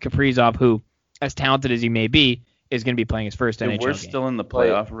Kaprizov, who, as talented as he may be, is going to be playing his first NHL game. If we're still in the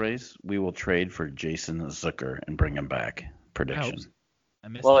playoff race, we will trade for Jason Zucker and bring him back. Prediction.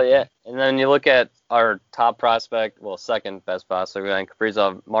 Yeah. And then you look at our top prospect, second best prospect behind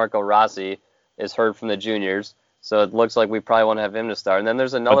Kaprizov, Marco Rossi, is hurt from the juniors. So it looks like we probably want to have him to start. And then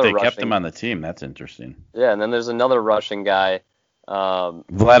there's another Russian. But they kept him on the team. That's interesting. Yeah, and then there's another Russian guy.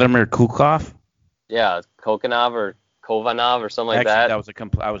 Vladimir Kukov? Yeah, Kokanov or Kovanov or something like that. I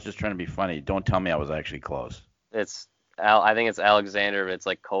was just trying to be funny. Don't tell me I was actually close. I think it's Alexander, but it's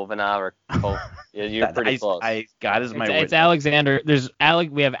like Kovanov or you're pretty close. I got as my witness. It's Alexander.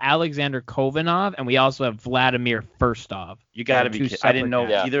 We have Alexander Kovanov, and we also have Vladimir Firstov. You got to be kidding. I didn't know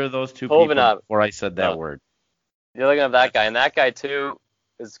either of those two people before I said that word. You're looking at that guy, and that guy too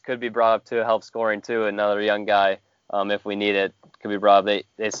could be brought up to help scoring too. Another young guy, if we need it, could be brought up.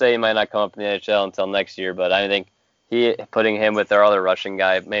 They say he might not come up in the NHL until next year, but I think putting him with their other Russian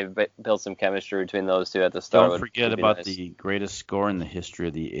guy maybe build some chemistry between those two at the start. Don't forget about the greatest scorer in the history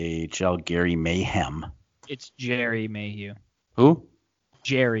of the AHL, Gary Mayhem. It's Jerry Mayhew. Who?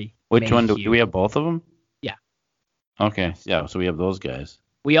 Jerry. Which Mayhew. one do we have? Both of them? Yeah. Okay. Yeah. So we have those guys.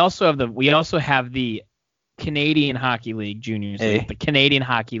 We also have the Canadian Hockey League Juniors, the Canadian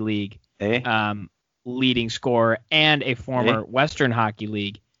Hockey League leading scorer, and a former Western Hockey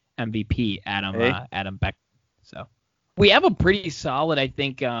League MVP, Adam Beck. So we have a pretty solid, I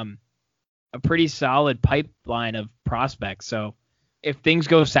think, a pretty solid pipeline of prospects. So if things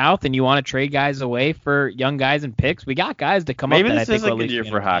go south and you want to trade guys away for young guys and picks, we got guys to come up. Maybe that this I think is a good year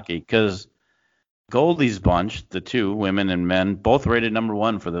for hockey because Goldie's bunch, the two, women and men, both rated number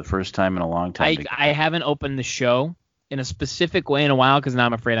 1 for the first time in a long time. I haven't opened the show in a specific way in a while because now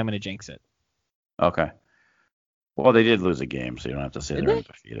I'm afraid I'm going to jinx it. Okay. Well, they did lose a game, so you don't have to say they're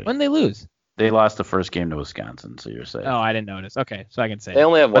undefeated. When did they lose? They lost the first game to Wisconsin, so you're safe. Oh, I didn't notice. Okay, so I can say They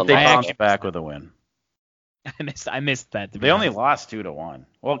only have one. But they loss. bounced back with a win. I missed that. They only lost 2-1.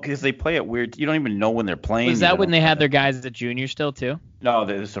 Well, because they play it weird. You don't even know when they're playing. Was that when they had their guys as a junior still too? No,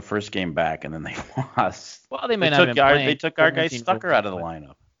 this is the first game back, and then they lost. Well, they might not have been playing. They took our guy Stucker out of the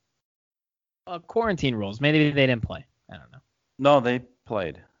lineup. Quarantine rules. Maybe they didn't play. I don't know. No, they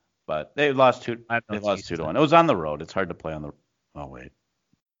played, but they lost 2. They lost 2-1. It was on the road. It's hard to play on the. Oh wait.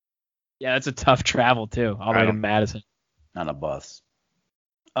 Yeah, that's a tough travel too, all the way to Madison. On a bus.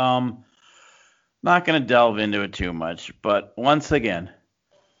 Not going to delve into it too much, but once again,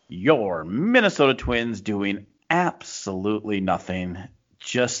 your Minnesota Twins doing absolutely nothing,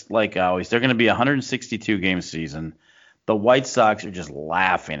 just like always. They're going to be a 162-game season. The White Sox are just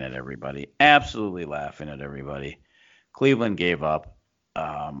laughing at everybody, absolutely laughing at everybody. Cleveland gave up.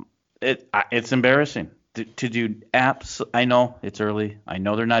 It's embarrassing to do apps. I know it's early. I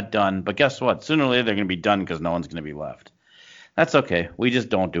know they're not done, but guess what? Sooner or later they're going to be done because no one's going to be left. That's okay. We just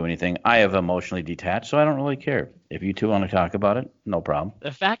don't do anything. I have emotionally detached, so I don't really care. If you two want to talk about it, no problem.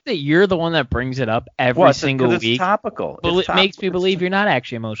 The fact that you're the one that brings it up every single week, it's topical. It makes me believe you're not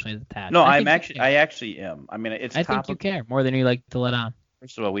actually emotionally detached. No, I actually am. I mean, it's topical. I think you care more than you like to let on.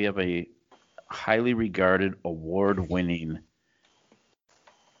 First of all, we have a highly regarded, award-winning.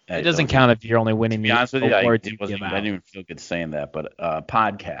 It doesn't count if you're only winning the awards you give out. I didn't even feel good saying that, but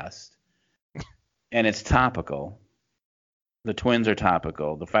podcast, and it's topical. The Twins are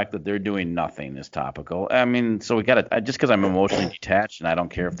topical. The fact that they're doing nothing is topical. I mean, so we got to just because I'm emotionally detached and I don't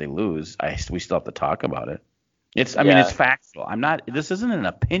care if they lose, we still have to talk about it. I mean, it's factual. This isn't an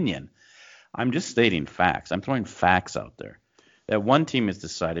opinion. I'm just stating facts. I'm throwing facts out there. That one team has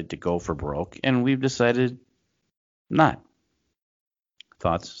decided to go for broke, and we've decided not.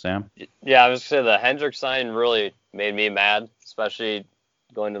 Thoughts, Sam? Yeah, I was going to say the Hendricks signing really made me mad, especially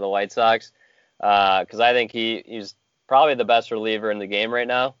going to the White Sox, because I think he's probably the best reliever in the game right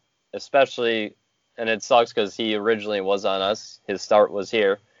now, especially, and it sucks because he originally was on us. His start was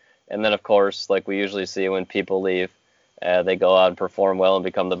here. And then, of course, like we usually see when people leave, they go out and perform well and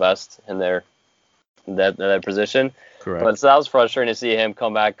become the best in their position. Correct. But so that was frustrating to see him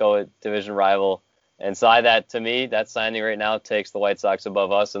come back, go a division rival. And so to me, that signing right now takes the White Sox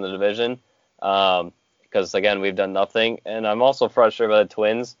above us in the division because, again, we've done nothing. And I'm also frustrated by the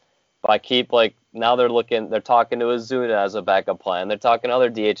Twins. But I keep, now they're talking to Ozuna as a backup plan. They're talking to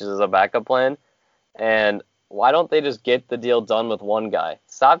other DHs as a backup plan. And why don't they just get the deal done with one guy?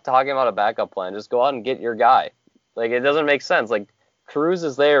 Stop talking about a backup plan. Just go out and get your guy. It doesn't make sense. Cruz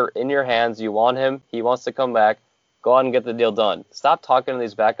is there in your hands. You want him. He wants to come back. Go out and get the deal done. Stop talking to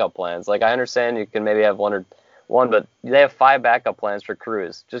these backup plans. I understand you can maybe have one, but they have 5 backup plans for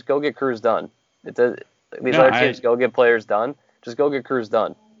Cruz. Just go get Cruz done. These other teams go get players done. Just go get Cruz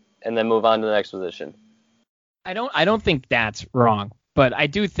done. And then move on to the next position. I don't think that's wrong, but I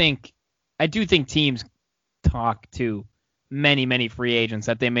do think teams talk to many free agents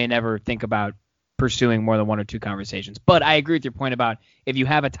that they may never think about pursuing more than 1 or 2 conversations. But I agree with your point about if you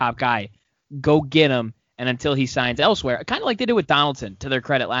have a top guy, go get him, and until he signs elsewhere, kind of like they did with Donaldson. To their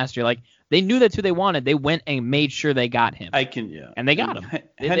credit, last year, they knew that's who they wanted. They went and made sure they got him. And they got him.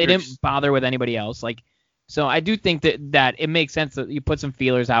 They didn't bother with anybody else. So I do think that it makes sense that you put some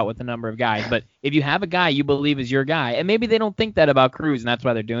feelers out with a number of guys. But if you have a guy you believe is your guy, and maybe they don't think that about Cruz, and that's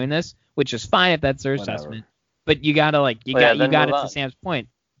why they're doing this, which is fine if that's their assessment. But you gotta you got it to Sam's point.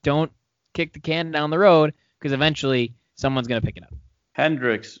 Don't kick the can down the road because eventually someone's gonna pick it up.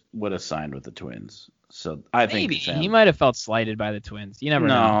 Hendricks would have signed with the Twins, so I think maybe he might have felt slighted by the Twins. You never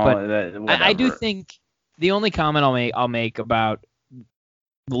know. But I do think the only comment I'll make about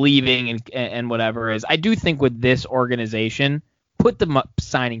leaving and whatever is I do think with this organization, put the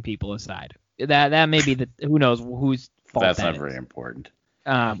signing people aside. That may be who knows whose fault that's that not is. very important.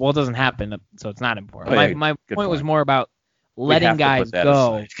 Well, it doesn't happen, so it's not important. Oh, yeah, my point was more about letting guys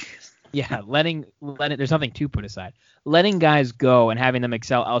go. Yeah, letting there's nothing to put aside. Letting guys go and having them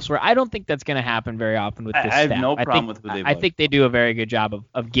excel elsewhere. I don't think that's going to happen very often with this staff. I have no problem with who they I think they do a very good job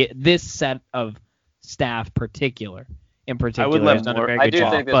of get this set of staff particular in particular. I would let has done a more- very I good do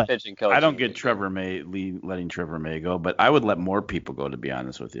job, think this but pitching coach. I don't get Trevor May letting Trevor May go, but I would let more people go, to be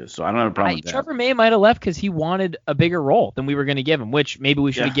honest with you. So I don't have a problem with that. Trevor May might have left because he wanted a bigger role than we were going to give him, which maybe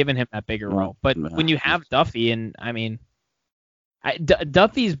we should have given him that bigger role. But when you have Duffy, and I mean,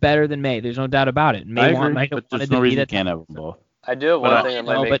 Duffy's better than May. There's no doubt about it. May I agree, might but have there's wanted no to be reason you that. can't have them both. I do have one thing that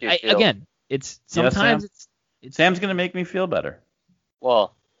might make you feel. Again, it's sometimes it's Sam's gonna make me feel better.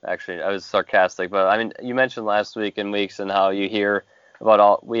 Well, actually, I was sarcastic, but I mean, you mentioned last week and weeks and how you hear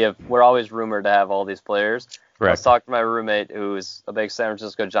about we're always rumored to have all these players. Correct. I was talking to my roommate who's a big San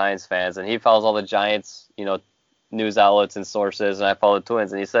Francisco Giants fan, and he follows all the Giants, news outlets and sources, and I follow the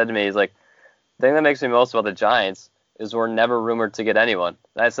Twins, and he said to me, he's like, the thing that makes me most about the Giants is we're never rumored to get anyone.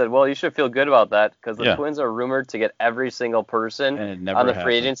 And I said, well, you should feel good about that because the Twins are rumored to get every single person on the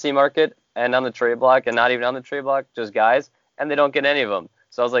free agency market and on the trade block, and not even on the trade block, just guys, and they don't get any of them.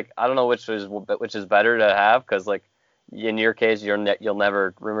 So I was like, I don't know which is better to have because, like, in your case, you'll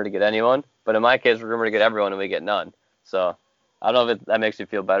never rumor to get anyone, but in my case, we're rumored to get everyone and we get none. So I don't know if that makes you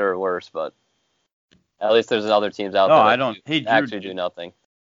feel better or worse, but at least there's other teams out there that actually do nothing.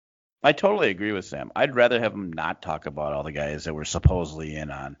 I totally agree with Sam. I'd rather have him not talk about all the guys that we're supposedly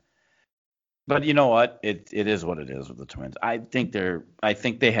in on. But you know what? It is what it is with the Twins. I think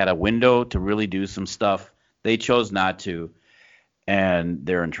they had a window to really do some stuff. They chose not to, and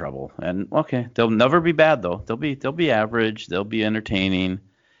they're in trouble. And okay, they'll never be bad though. They'll be average. They'll be entertaining.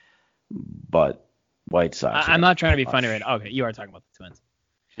 But White Sox. I'm not trying to be funny right now. Okay, you are talking about the Twins.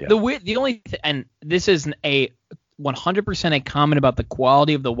 Yeah. The only and this is a 100% a comment about the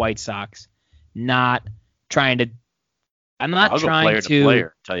quality of the White Sox, not trying to. I'm not trying player to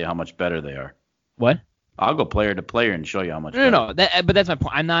player, tell you how much better they are. What? I'll go player to player and show you how much. No. But that's my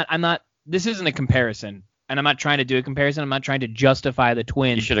point. I'm not. This isn't a comparison, and I'm not trying to do a comparison. I'm not trying to justify the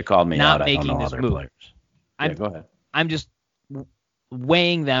Twins. You should have called me not out. making I don't know this other move. Players. Go ahead. I'm just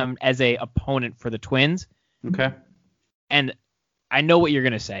weighing them as a opponent for the Twins. Okay. And I know what you're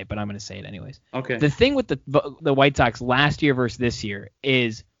gonna say, but I'm gonna say it anyways. Okay. The thing with the White Sox last year versus this year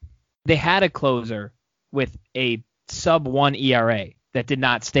is they had a closer with a sub-1 ERA that did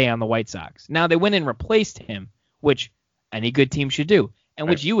not stay on the White Sox. Now they went and replaced him, which any good team should do, and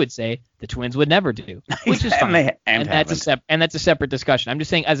which you would say the Twins would never do, which is fine. and that's a separate discussion. I'm just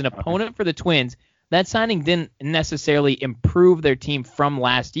saying, as an opponent for the Twins, that signing didn't necessarily improve their team from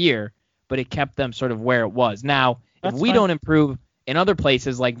last year, but it kept them sort of where it was. Now, if we don't improve in other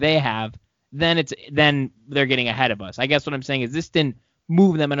places like they have, then they're getting ahead of us. I guess what I'm saying is this didn't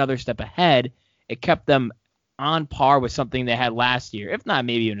move them another step ahead. It kept them on par with something they had last year, if not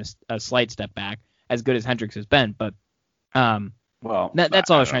maybe even a slight step back, as good as Hendricks has been. But that's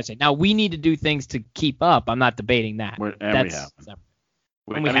all I was trying to say. Now, we need to do things to keep up. I'm not debating that. We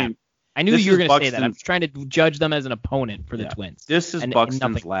have. I knew you were going to say that. I'm trying to judge them as an opponent for the Twins. This is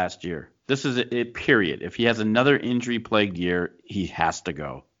Buxton's last year. This is it, period. If he has another injury-plagued year, he has to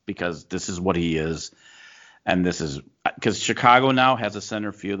go because this is what he is. And this is because Chicago now has a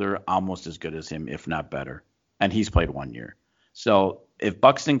center fielder almost as good as him, if not better. And he's played 1 year. So if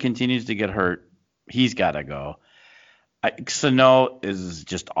Buxton continues to get hurt, he's got to go. Sano is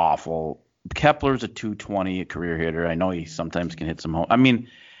just awful. Kepler's a 220 career hitter. I know he sometimes can hit some home. I mean,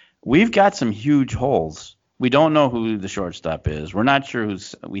 we've got some huge holes. We don't know who the shortstop is. We're not sure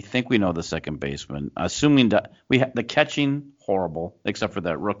we think we know the second baseman. Assuming that the catching horrible, except for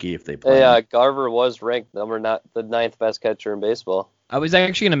that rookie if they play. Yeah, Garver was ranked the 9th best catcher in baseball. I was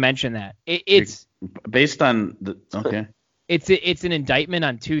actually going to mention that. It's based on the okay. It's an indictment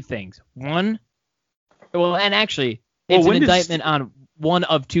on two things. One, and actually it's an indictment on one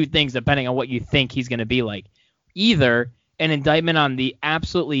of two things depending on what you think he's going to be like. Either an indictment on the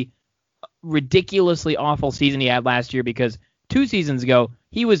absolutely ridiculously awful season he had last year because 2 seasons ago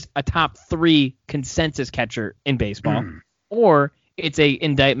he was a top 3 consensus catcher in baseball, or it's a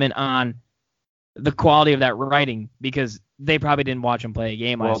indictment on the quality of that writing because they probably didn't watch him play a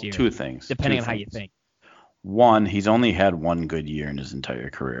game last year. 2 things. Depending on how you think. One, he's only had 1 good year in his entire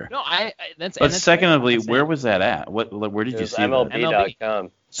career. No, that's. But secondly, where was that at? Where did you see that?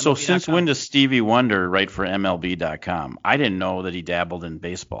 MLB.com. So since when does Stevie Wonder write for MLB.com? I didn't know that he dabbled in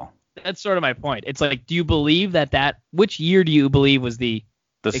baseball. That's sort of my point. It's like, do you believe that which year do you believe was the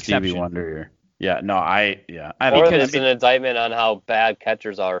exception? Stevie Wonder year? Yeah, no, I don't know. Or it's an indictment on how bad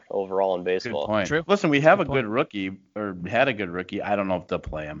catchers are overall in baseball. Good point. True. Listen, we have a good rookie, or had a good rookie. I don't know if they'll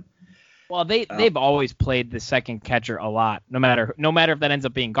play him. Well, they've always played the second catcher a lot, no matter if that ends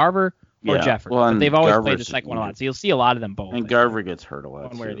up being Garver or Jeffers. Well, but they've always played the second one a lot, so you'll see a lot of them both. And Garver gets hurt a lot,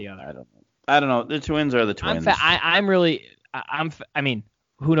 one way or the other. I don't know. The Twins are the Twins. I mean,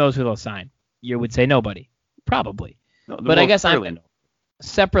 who knows who they'll sign? You would say nobody, probably. But I guess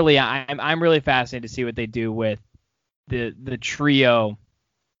separately, I'm really fascinated to see what they do with the trio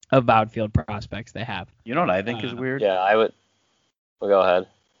of outfield prospects they have. You know what I think is weird? Yeah, I would. Well, go ahead.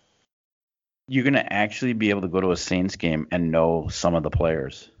 You're gonna actually be able to go to a Saints game and know some of the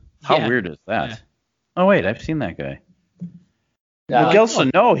players. How weird is that? Yeah. Oh wait, I've seen that guy. Yeah,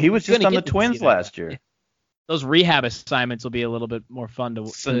 Gelson, no, he was just on the Twins last year. Those rehab assignments will be a little bit more fun to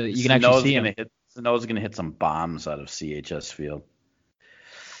you can actually see him. Sano's gonna hit some bombs out of CHS Field,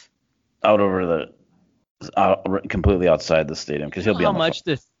 out over completely outside the stadium, because he'll be on the much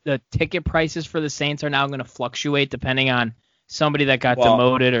the ticket prices for the Saints are now going to fluctuate depending on somebody that got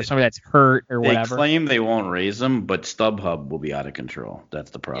demoted or somebody that's hurt or whatever. They claim they won't raise them, but StubHub will be out of control.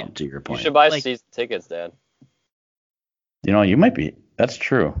 That's the problem, to your point. You should buy season tickets, Dad. You know, you might be. That's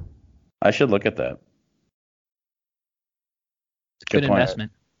true. I should look at that. Good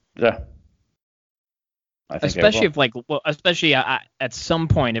investment. Yeah. Especially at some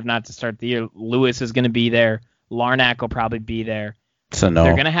point, if not to start the year, Lewis is going to be there. Larnack will probably be there. So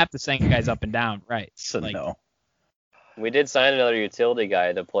they're going to have to send guys up and down, right? So no. We did sign another utility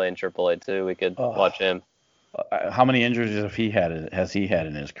guy to play in AAA too. We could watch him. How many injuries has he had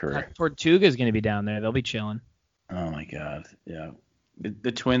in his career? Tortuga is going to be down there. They'll be chilling. Oh my God, yeah.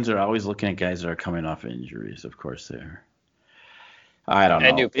 The Twins are always looking at guys that are coming off injuries. Of course they are. I don't know.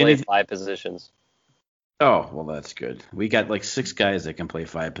 And you play 5 positions. Oh, well, that's good. We got like 6 guys that can play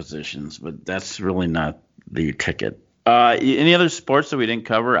 5 positions, but that's really not the ticket. Any other sports that we didn't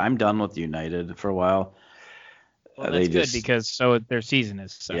cover? I'm done with United for a while. Well, that's good because their season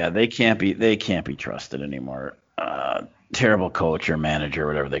is. So. Yeah, they can't be trusted anymore. Terrible coach or manager,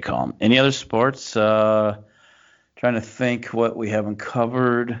 whatever they call them. Any other sports? Trying to think what we haven't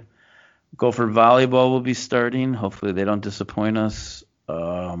covered. Gopher volleyball will be starting. Hopefully they don't disappoint us.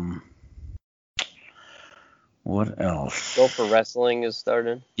 What else? Gopher wrestling is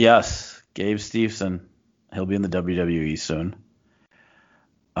starting. Yes, Gabe Steveson. He'll be in the WWE soon.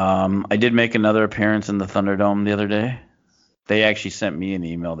 I did make another appearance in the Thunderdome the other day. They actually sent me an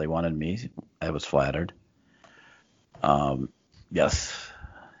email. They wanted me. I was flattered. Yes.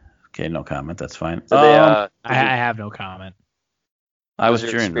 Okay, no comment. That's fine. I have no comment. I was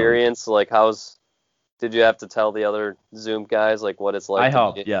your experience like did you have to tell the other Zoom guys like what it's like? I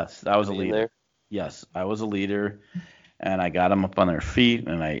helped. Yes, I was a leader. Yes, I was a leader, and I got them up on their feet,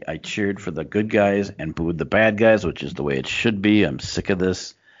 and I cheered for the good guys and booed the bad guys, which is the way it should be. I'm sick of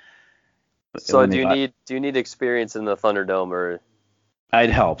this. So do you need experience in the Thunderdome or? It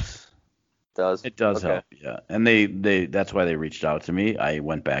helps. It does okay. help, yeah. And they that's why they reached out to me. I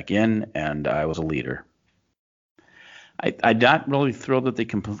went back in, and I was a leader. I'm not really thrilled that they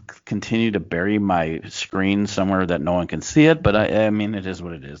can continue to bury my screen somewhere that no one can see it, but I mean, it is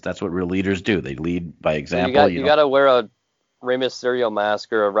what it is. That's what real leaders do. They lead by example. You got to wear a Rey Mysterio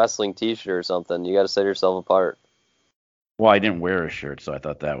mask or a wrestling T-shirt or something. You got to set yourself apart. Well, I didn't wear a shirt, so I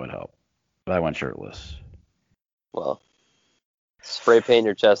thought that would help. But I went shirtless. Well, spray paint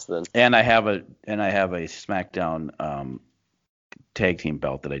your chest then. And I have a SmackDown tag team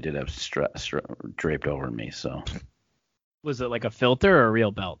belt that I did have draped over me. So. Was it like a filter or a real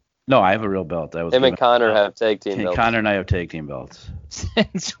belt? No, I have a real belt. Him and Connor have tag team belts. Connor and I have tag team belts.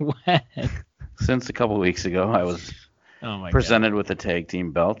 Since when? Since a couple of weeks ago, I was presented with a tag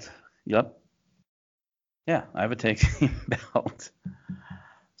team belt. Yep. Yeah, I have a tag team belt.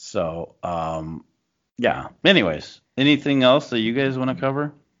 So, yeah. Anyways, anything else that you guys want to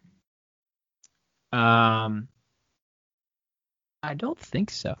cover? I don't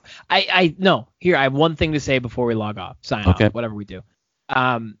think so. No. Here, I have one thing to say before we log off. Sign off. Whatever we do.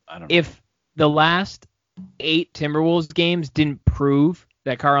 I don't know. If the last 8 Timberwolves games didn't prove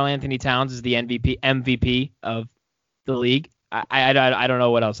that Karl Anthony Towns is the MVP of the league, I don't know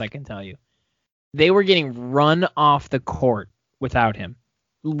what else I can tell you. They were getting run off the court without him.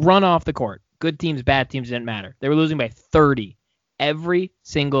 Run off the court. Good teams, bad teams, didn't matter. They were losing by 30 every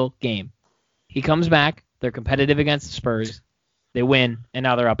single game. He comes back. They're competitive against the Spurs. They win, and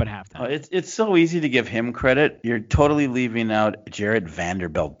now they're up at halftime. It's so easy to give him credit. You're totally leaving out Jared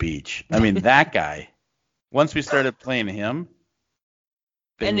Vanderbilt Beach. I mean, that guy. Once we started playing him.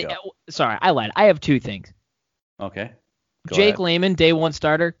 Sorry, I lied. I have 2 things. Okay. Jake Layman, day 1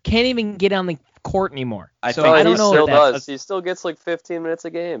 starter, can't even get on the court anymore. I don't know. Still does. He still gets like 15 minutes a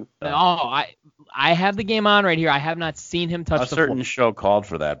game. I have the game on right here. I have not seen him touch the floor. A certain show called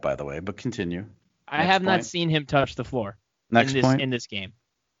for that, by the way, but continue. I have not seen him touch the floor. Next point. In this game.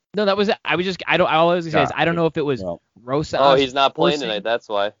 No, that was it. I was just all I was gonna say is I don't know if it was Rosa. Oh, he's not playing tonight. That's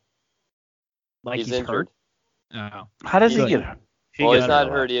why. Like he's injured. Oh. How does he get hurt? Well, he's not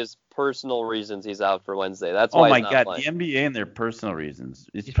hurt. He has personal reasons he's out for Wednesday. That's Oh why my he's not God, playing. the NBA and their personal reasons.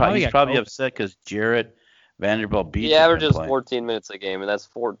 He's He's probably probably got upset because Jarrett Vanderbilt Beach He has been averages playing. 14 minutes a game, and that's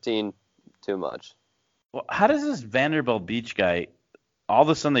 14 too much. Well, how does this Vanderbilt Beach guy all of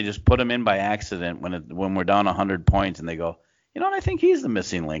a sudden they just put him in by accident when we're down 100 points and they go, you know what, I think he's the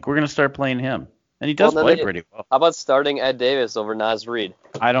missing link. We're going to start playing him. And he does play pretty well. How about starting Ed Davis over Naz Reid?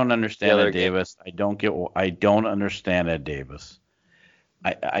 I don't understand The other Ed Davis. I don't understand Ed Davis.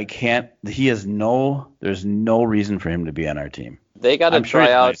 I can't. There's no reason for him to be on our team. They got to I'm sure try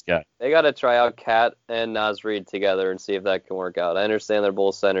he's a out. nice guy. They got to try out Cat and Naz Reid together and see if that can work out. I understand they're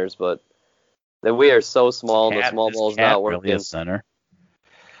both centers, but we are so small. The small ball is not working. Really a center?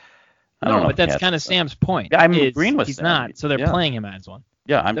 No, but that's kind of Sam's point. Yeah, I'm agreeing with He's Sam. not, so they're playing him as one.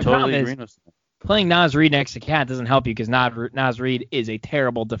 Yeah, I'm The totally problem is- agreeing with Sam. Playing Naz Reid next to Cat doesn't help you because Naz Reid is a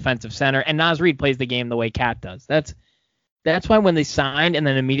terrible defensive center, and Naz Reid plays the game the way Cat does. That's why when they signed and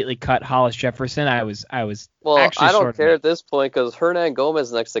then immediately cut Hollis Jefferson, I was Well, actually I don't sort of care mad. at this point because Hernan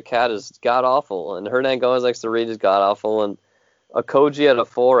Gomez next to Cat is god awful, and Hernan Gomez next to Reid is god awful, and Okogie at a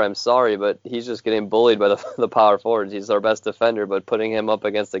 4. I'm sorry, but he's just getting bullied by the power forwards. He's our best defender, but putting him up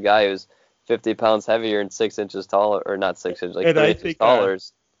against a guy who's 50 pounds heavier and 6 inches taller, or not 6 inches, like 3 inches taller,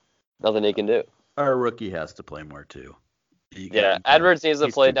 is nothing he can do. Our rookie has to play more too. Yeah, Edwards needs to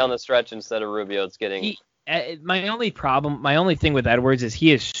play down the stretch instead of Rubio. It's getting. My only thing with Edwards is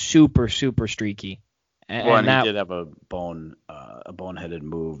he is super, super streaky. And Well, and that, he did have a boneheaded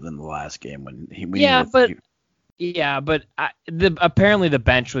move in the last game when he. Apparently the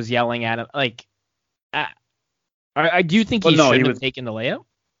bench was yelling at him. Like, do you think he should have taken the layup?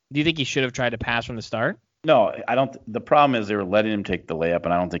 Do you think he should have tried to pass from the start? No, I don't. The problem is they were letting him take the layup,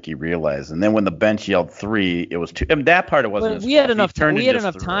 and I don't think he realized. And then when the bench yelled 3, it was 2. I mean, that part it wasn't. We had enough time. We had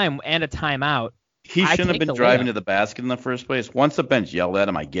enough time and a timeout. He shouldn't have been driving to the basket in the first place. Once the bench yelled at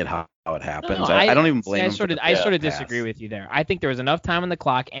him, I get how it happens. No, I don't even blame him. I sort of disagree with you there. I think there was enough time on the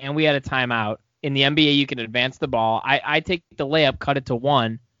clock, and we had a timeout. In the NBA, you can advance the ball. I take the layup, cut it to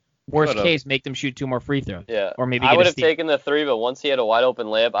 1. Worst case, make them shoot 2 more free throws. Yeah. Or maybe I would have steal. taken the 3, but once he had a wide open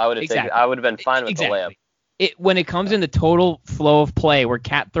layup, I would have been fine with the layup. When it comes in the total flow of play where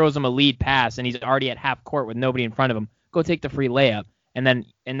Cat throws him a lead pass and he's already at half court with nobody in front of him, go take the free layup and then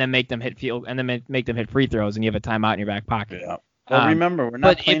make them hit make them hit free throws and you have a timeout in your back pocket. Yeah. Well, remember, we're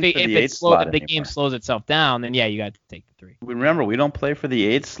not playing for the 8 slot if the game slows itself down, then yeah, you got to take the 3. Remember, we don't play for the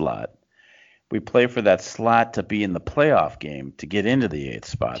 8 slot. We play for that slot to be in the playoff game to get into the 8th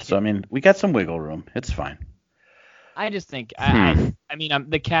spot. So, I mean, we got some wiggle room. It's fine. I just think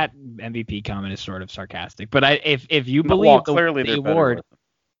the Cat MVP comment is sort of sarcastic, but if you believe the award,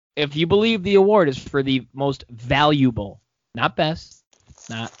 if you believe the award is for the most valuable, not best,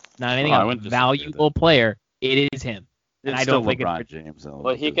 not anything else, valuable player, it is him. And I don't think LeBron James.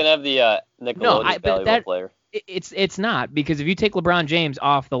 But he can have the Nickelodeon valuable player. It's not, because if you take LeBron James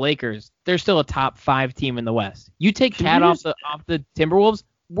off the Lakers, they're still a top 5 team in the West. You take Cat off the Timberwolves,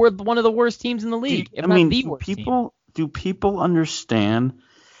 we're one of the worst teams in the league. Do people understand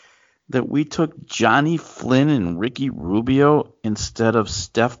that we took Johnny Flynn and Ricky Rubio instead of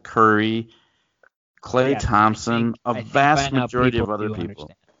Steph Curry, Klay Thompson, a vast majority of other people?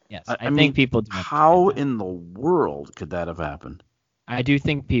 Understand. Yes, I think people do. How in the world could that have happened? I do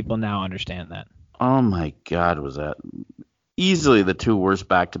think people now understand that. Oh my God, was that easily the 2 worst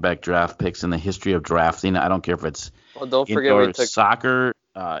back-to-back draft picks in the history of drafting? I don't care if it's don't forget we took soccer,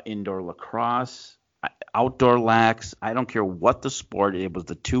 indoor lacrosse, outdoor lax. I don't care what the sport. It was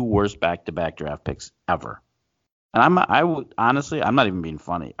the 2 worst back-to-back draft picks ever. And I would honestly, I'm not even being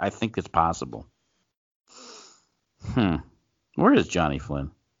funny. I think it's possible. Where is Johnny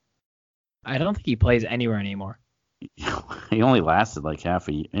Flynn? I don't think he plays anywhere anymore. He only lasted like half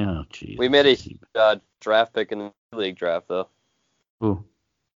a year. Oh, jeez. We made a draft pick in the league draft, though. Who?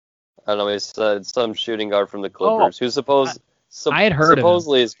 I don't know. It's some shooting guard from the Clippers who I had heard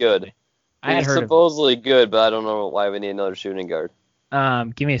supposedly is good. I had heard supposedly good, but I don't know why we need another shooting guard.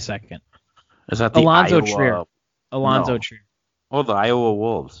 Give me a second. Is that the Alonzo Iowa? Trier? Alonzo No. Trier. Oh, the Iowa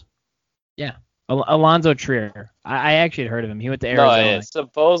Wolves. Yeah. Alonzo Trier. I actually had heard of him. He went to Arizona. No,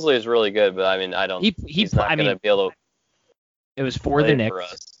 supposedly is really good, but I mean, I don't. He's not going to be able to. It was for the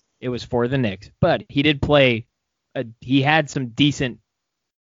Knicks. It was for the Knicks, but he did play. He had some decent.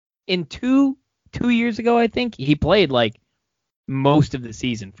 In two years ago, I think he played like most of the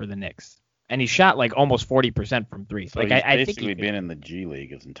season for the Knicks, and he shot like almost 40% from 3. So like he's I think basically been in the G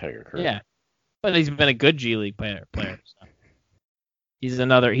League his entire career. Yeah, but he's been a good G League player. So. He's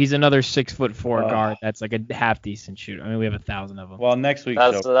another 6'4" guard that's like a half decent shooter. I mean, we have 1,000 of them. Well, next week.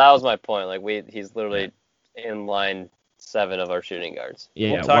 That was my point. Like he's literally in line 7 of our shooting guards.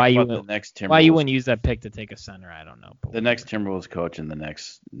 Yeah, We'll talk why about you the next Timberwolves. why you wouldn't use that pick to take a center? I don't know. But The next Timberwolves coach in the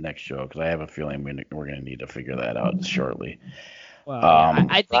next show, because I have a feeling we're going to need to figure that out shortly. well,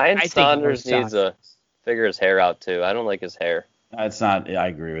 I Ryan I think Saunders Mo needs to figure his hair out too. I don't like his hair. It's not. I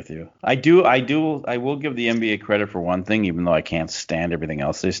agree with you. I will give the NBA credit for one thing, even though I can't stand everything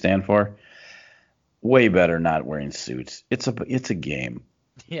else they stand for. Way better not wearing suits. It's a game.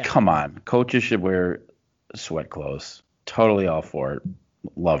 Yeah. Come on, coaches should wear sweat clothes. Totally all for it.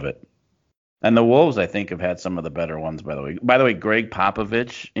 Love it. And the Wolves, I think, have had some of the better ones, by the way. By the way, Greg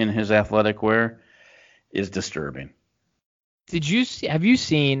Popovich in his athletic wear is disturbing. Have you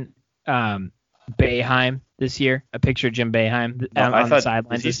seen Boeheim this year? A picture of Jim Boeheim on the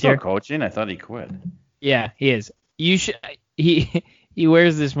sidelines is he this still year? coaching? I thought he quit. Yeah, he is. You should. He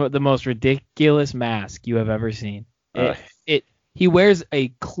wears the most ridiculous mask you have ever seen. He wears a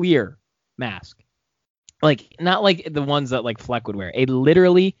clear mask, like not like the ones that like Fleck would wear. A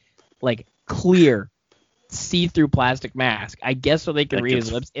literally like clear, see-through plastic mask. I guess so they can read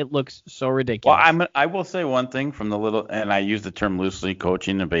his lips. It looks so ridiculous. Well, I will say one thing from the little, and I use the term loosely,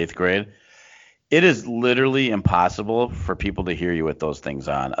 coaching in 8th grade. It is literally impossible for people to hear you with those things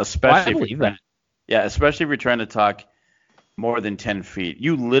on, especially especially if you're trying to talk more than 10 feet.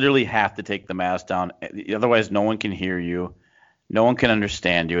 You literally have to take the mask down, otherwise no one can hear you, no one can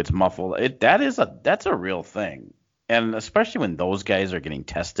understand you. It's muffled. That's a real thing, and especially when those guys are getting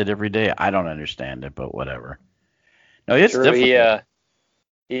tested every day. I don't understand it, but whatever. No, it's difficult.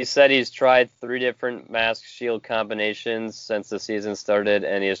 He said he's tried 3 different mask shield combinations since the season started,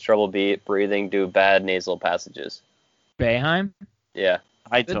 and he has trouble breathing due to bad nasal passages. Boeheim? Yeah.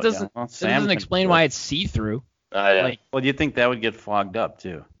 That doesn't explain why it's see-through. Well, do you think that would get fogged up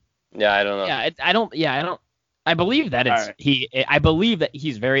too? Yeah, I don't know. Yeah, I don't. I believe that I believe that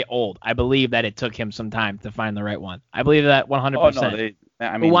he's very old. I believe that it took him some time to find the right one. I believe that 100%.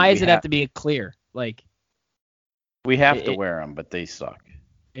 But why does it have to be clear? Like, we have to wear them, but they suck.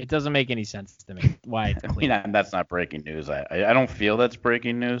 It doesn't make any sense to me why it's clear. I mean, that's not breaking news. I don't feel that's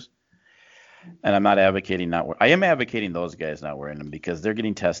breaking news. And I'm not advocating I am advocating those guys not wearing them because they're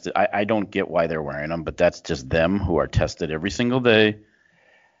getting tested. I don't get why they're wearing them, but that's just them who are tested every single day.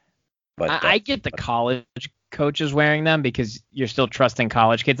 But I get the college coaches wearing them because you're still trusting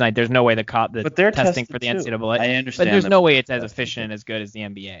college kids. Like, there's no way but they're testing for the NCAA. I understand. But there's no way it's as efficient and as good as the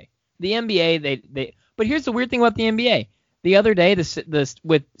NBA. The NBA, but here's the weird thing about the NBA. The other day,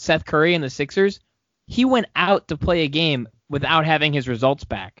 with Seth Curry and the Sixers, he went out to play a game without having his results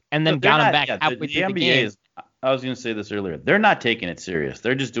back, and then got him back halfway through the game. I was going to say this earlier. They're not taking it serious.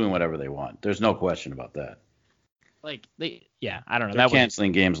 They're just doing whatever they want. There's no question about that. I don't know. They're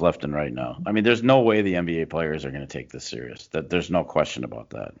canceling games left and right now. I mean, there's no way the NBA players are going to take this serious. There's no question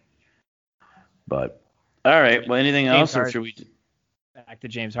about that. But all right. Well, anything else, or should we? Back to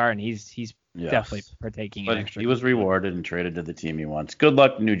James Harden. He's definitely partaking in extra. He was rewarded and traded to the team he wants. Good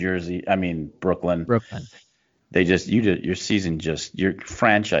luck, Brooklyn. Your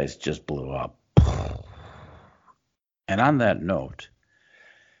franchise just blew up. And on that note,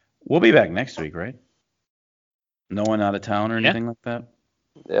 we'll be back next week, right? No one out of town or anything like that?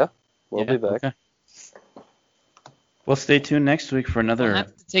 Yeah, we'll be back. Okay. Well, stay tuned next week for another. We'll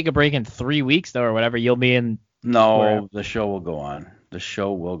have to take a break in 3 weeks, though, or whatever. You'll be in. No, the show will go on. The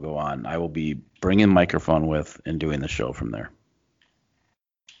show will go on. I will be bringing microphone with and doing the show from there.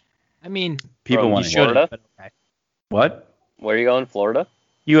 I mean, people want to Florida. But okay. What? Where are you going? Florida?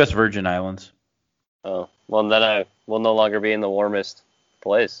 U.S. Virgin Islands. Oh, well, then I will no longer be in the warmest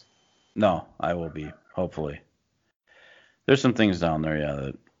place. No, I will be, hopefully. There's some things down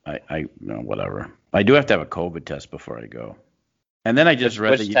there, that whatever. I do have to have a COVID test before I go. And then I just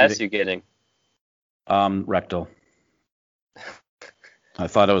read which test you getting? Rectal. I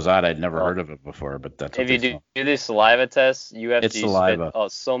thought it was odd. I'd never heard of it before, but that's what if you do the saliva test, you have to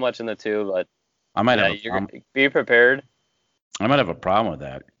spit so much in the tube. But I might have be prepared. I might have a problem with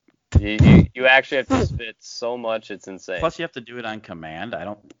that. You actually have to spit so much, it's insane. Plus, you have to do it on command. I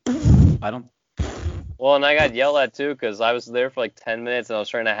don't. Well, and I got yelled at too because I was there for like 10 minutes and I was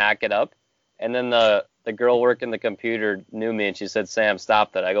trying to hack it up, and then the girl working the computer knew me and she said, "Sam,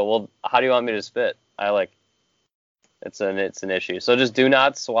 stop that." I go, "Well, how do you want me to spit?" It's an issue. So just do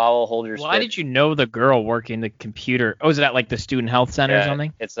not swallow, hold your spit. Why did you know the girl working the computer? Oh, is it at like the student health center or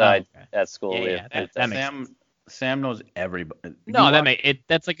something? It's at school. Yeah, that makes Sam knows everybody. No,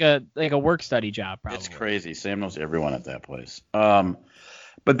 that's like a work study job probably. It's crazy. Sam knows everyone at that place.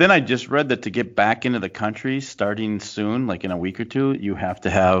 But then I just read that to get back into the country starting soon, like in a week or two, you have to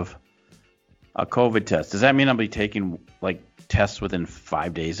have a COVID test. Does that mean I'll be taking like tests within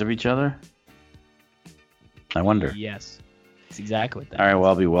 5 days of each other? I wonder. Yes. It's exactly that. All right, well,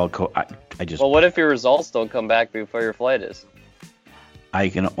 I'll be I just. Well, what if your results don't come back before your flight is? I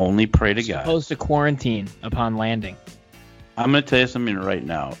can only pray to God. Supposed to quarantine upon landing. I'm going to tell you something right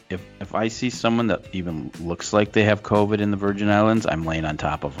now. If I see someone that even looks like they have COVID in the Virgin Islands, I'm laying on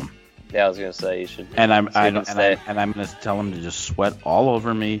top of them. Yeah, I was gonna say you should. And I'm I'm going to tell them to just sweat all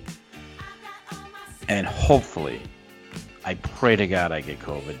over me. And hopefully, I pray to God I get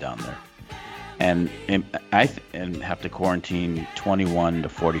COVID down there. And have to quarantine 21 to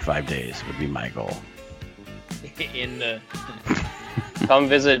 45 days would be my goal. In the come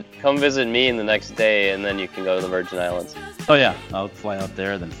visit me in the next day, and then you can go to the Virgin Islands. Oh yeah, I'll fly out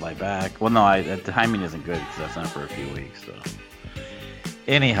there, then fly back. Well, no, the timing isn't good because that's not for a few weeks. So,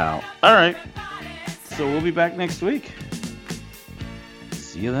 anyhow, all right. So we'll be back next week.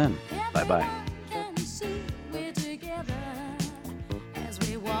 See you then. Bye bye.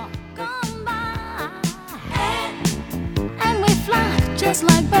 Just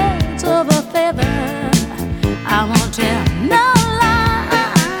like birds of a feather, I won't tell no lie.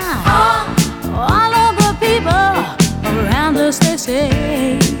 All of the people around us, they say,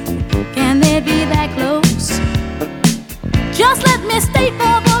 can they be that close? Just let me state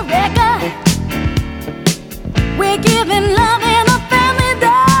for the record, we're giving love in a family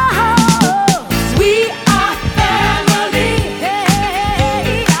dose. We are family.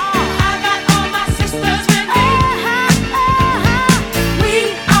 Hey, I got all my sisters with me. We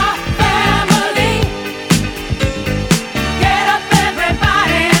are family. Get up,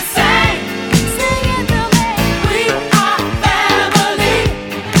 everybody, and sing. Sing it to me. We are family.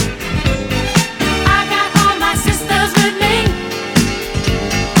 I got all my sisters with me.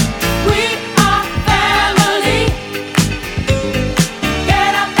 We are family.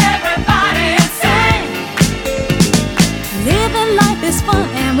 Get up, everybody, and sing. Living life is fun,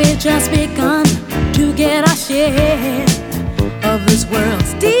 and we've just begun to get our share of this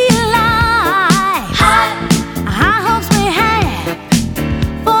world's delight. High hopes we have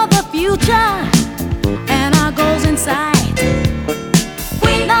for the future and our goals in sight.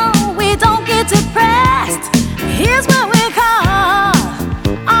 We know we don't get depressed. Here's where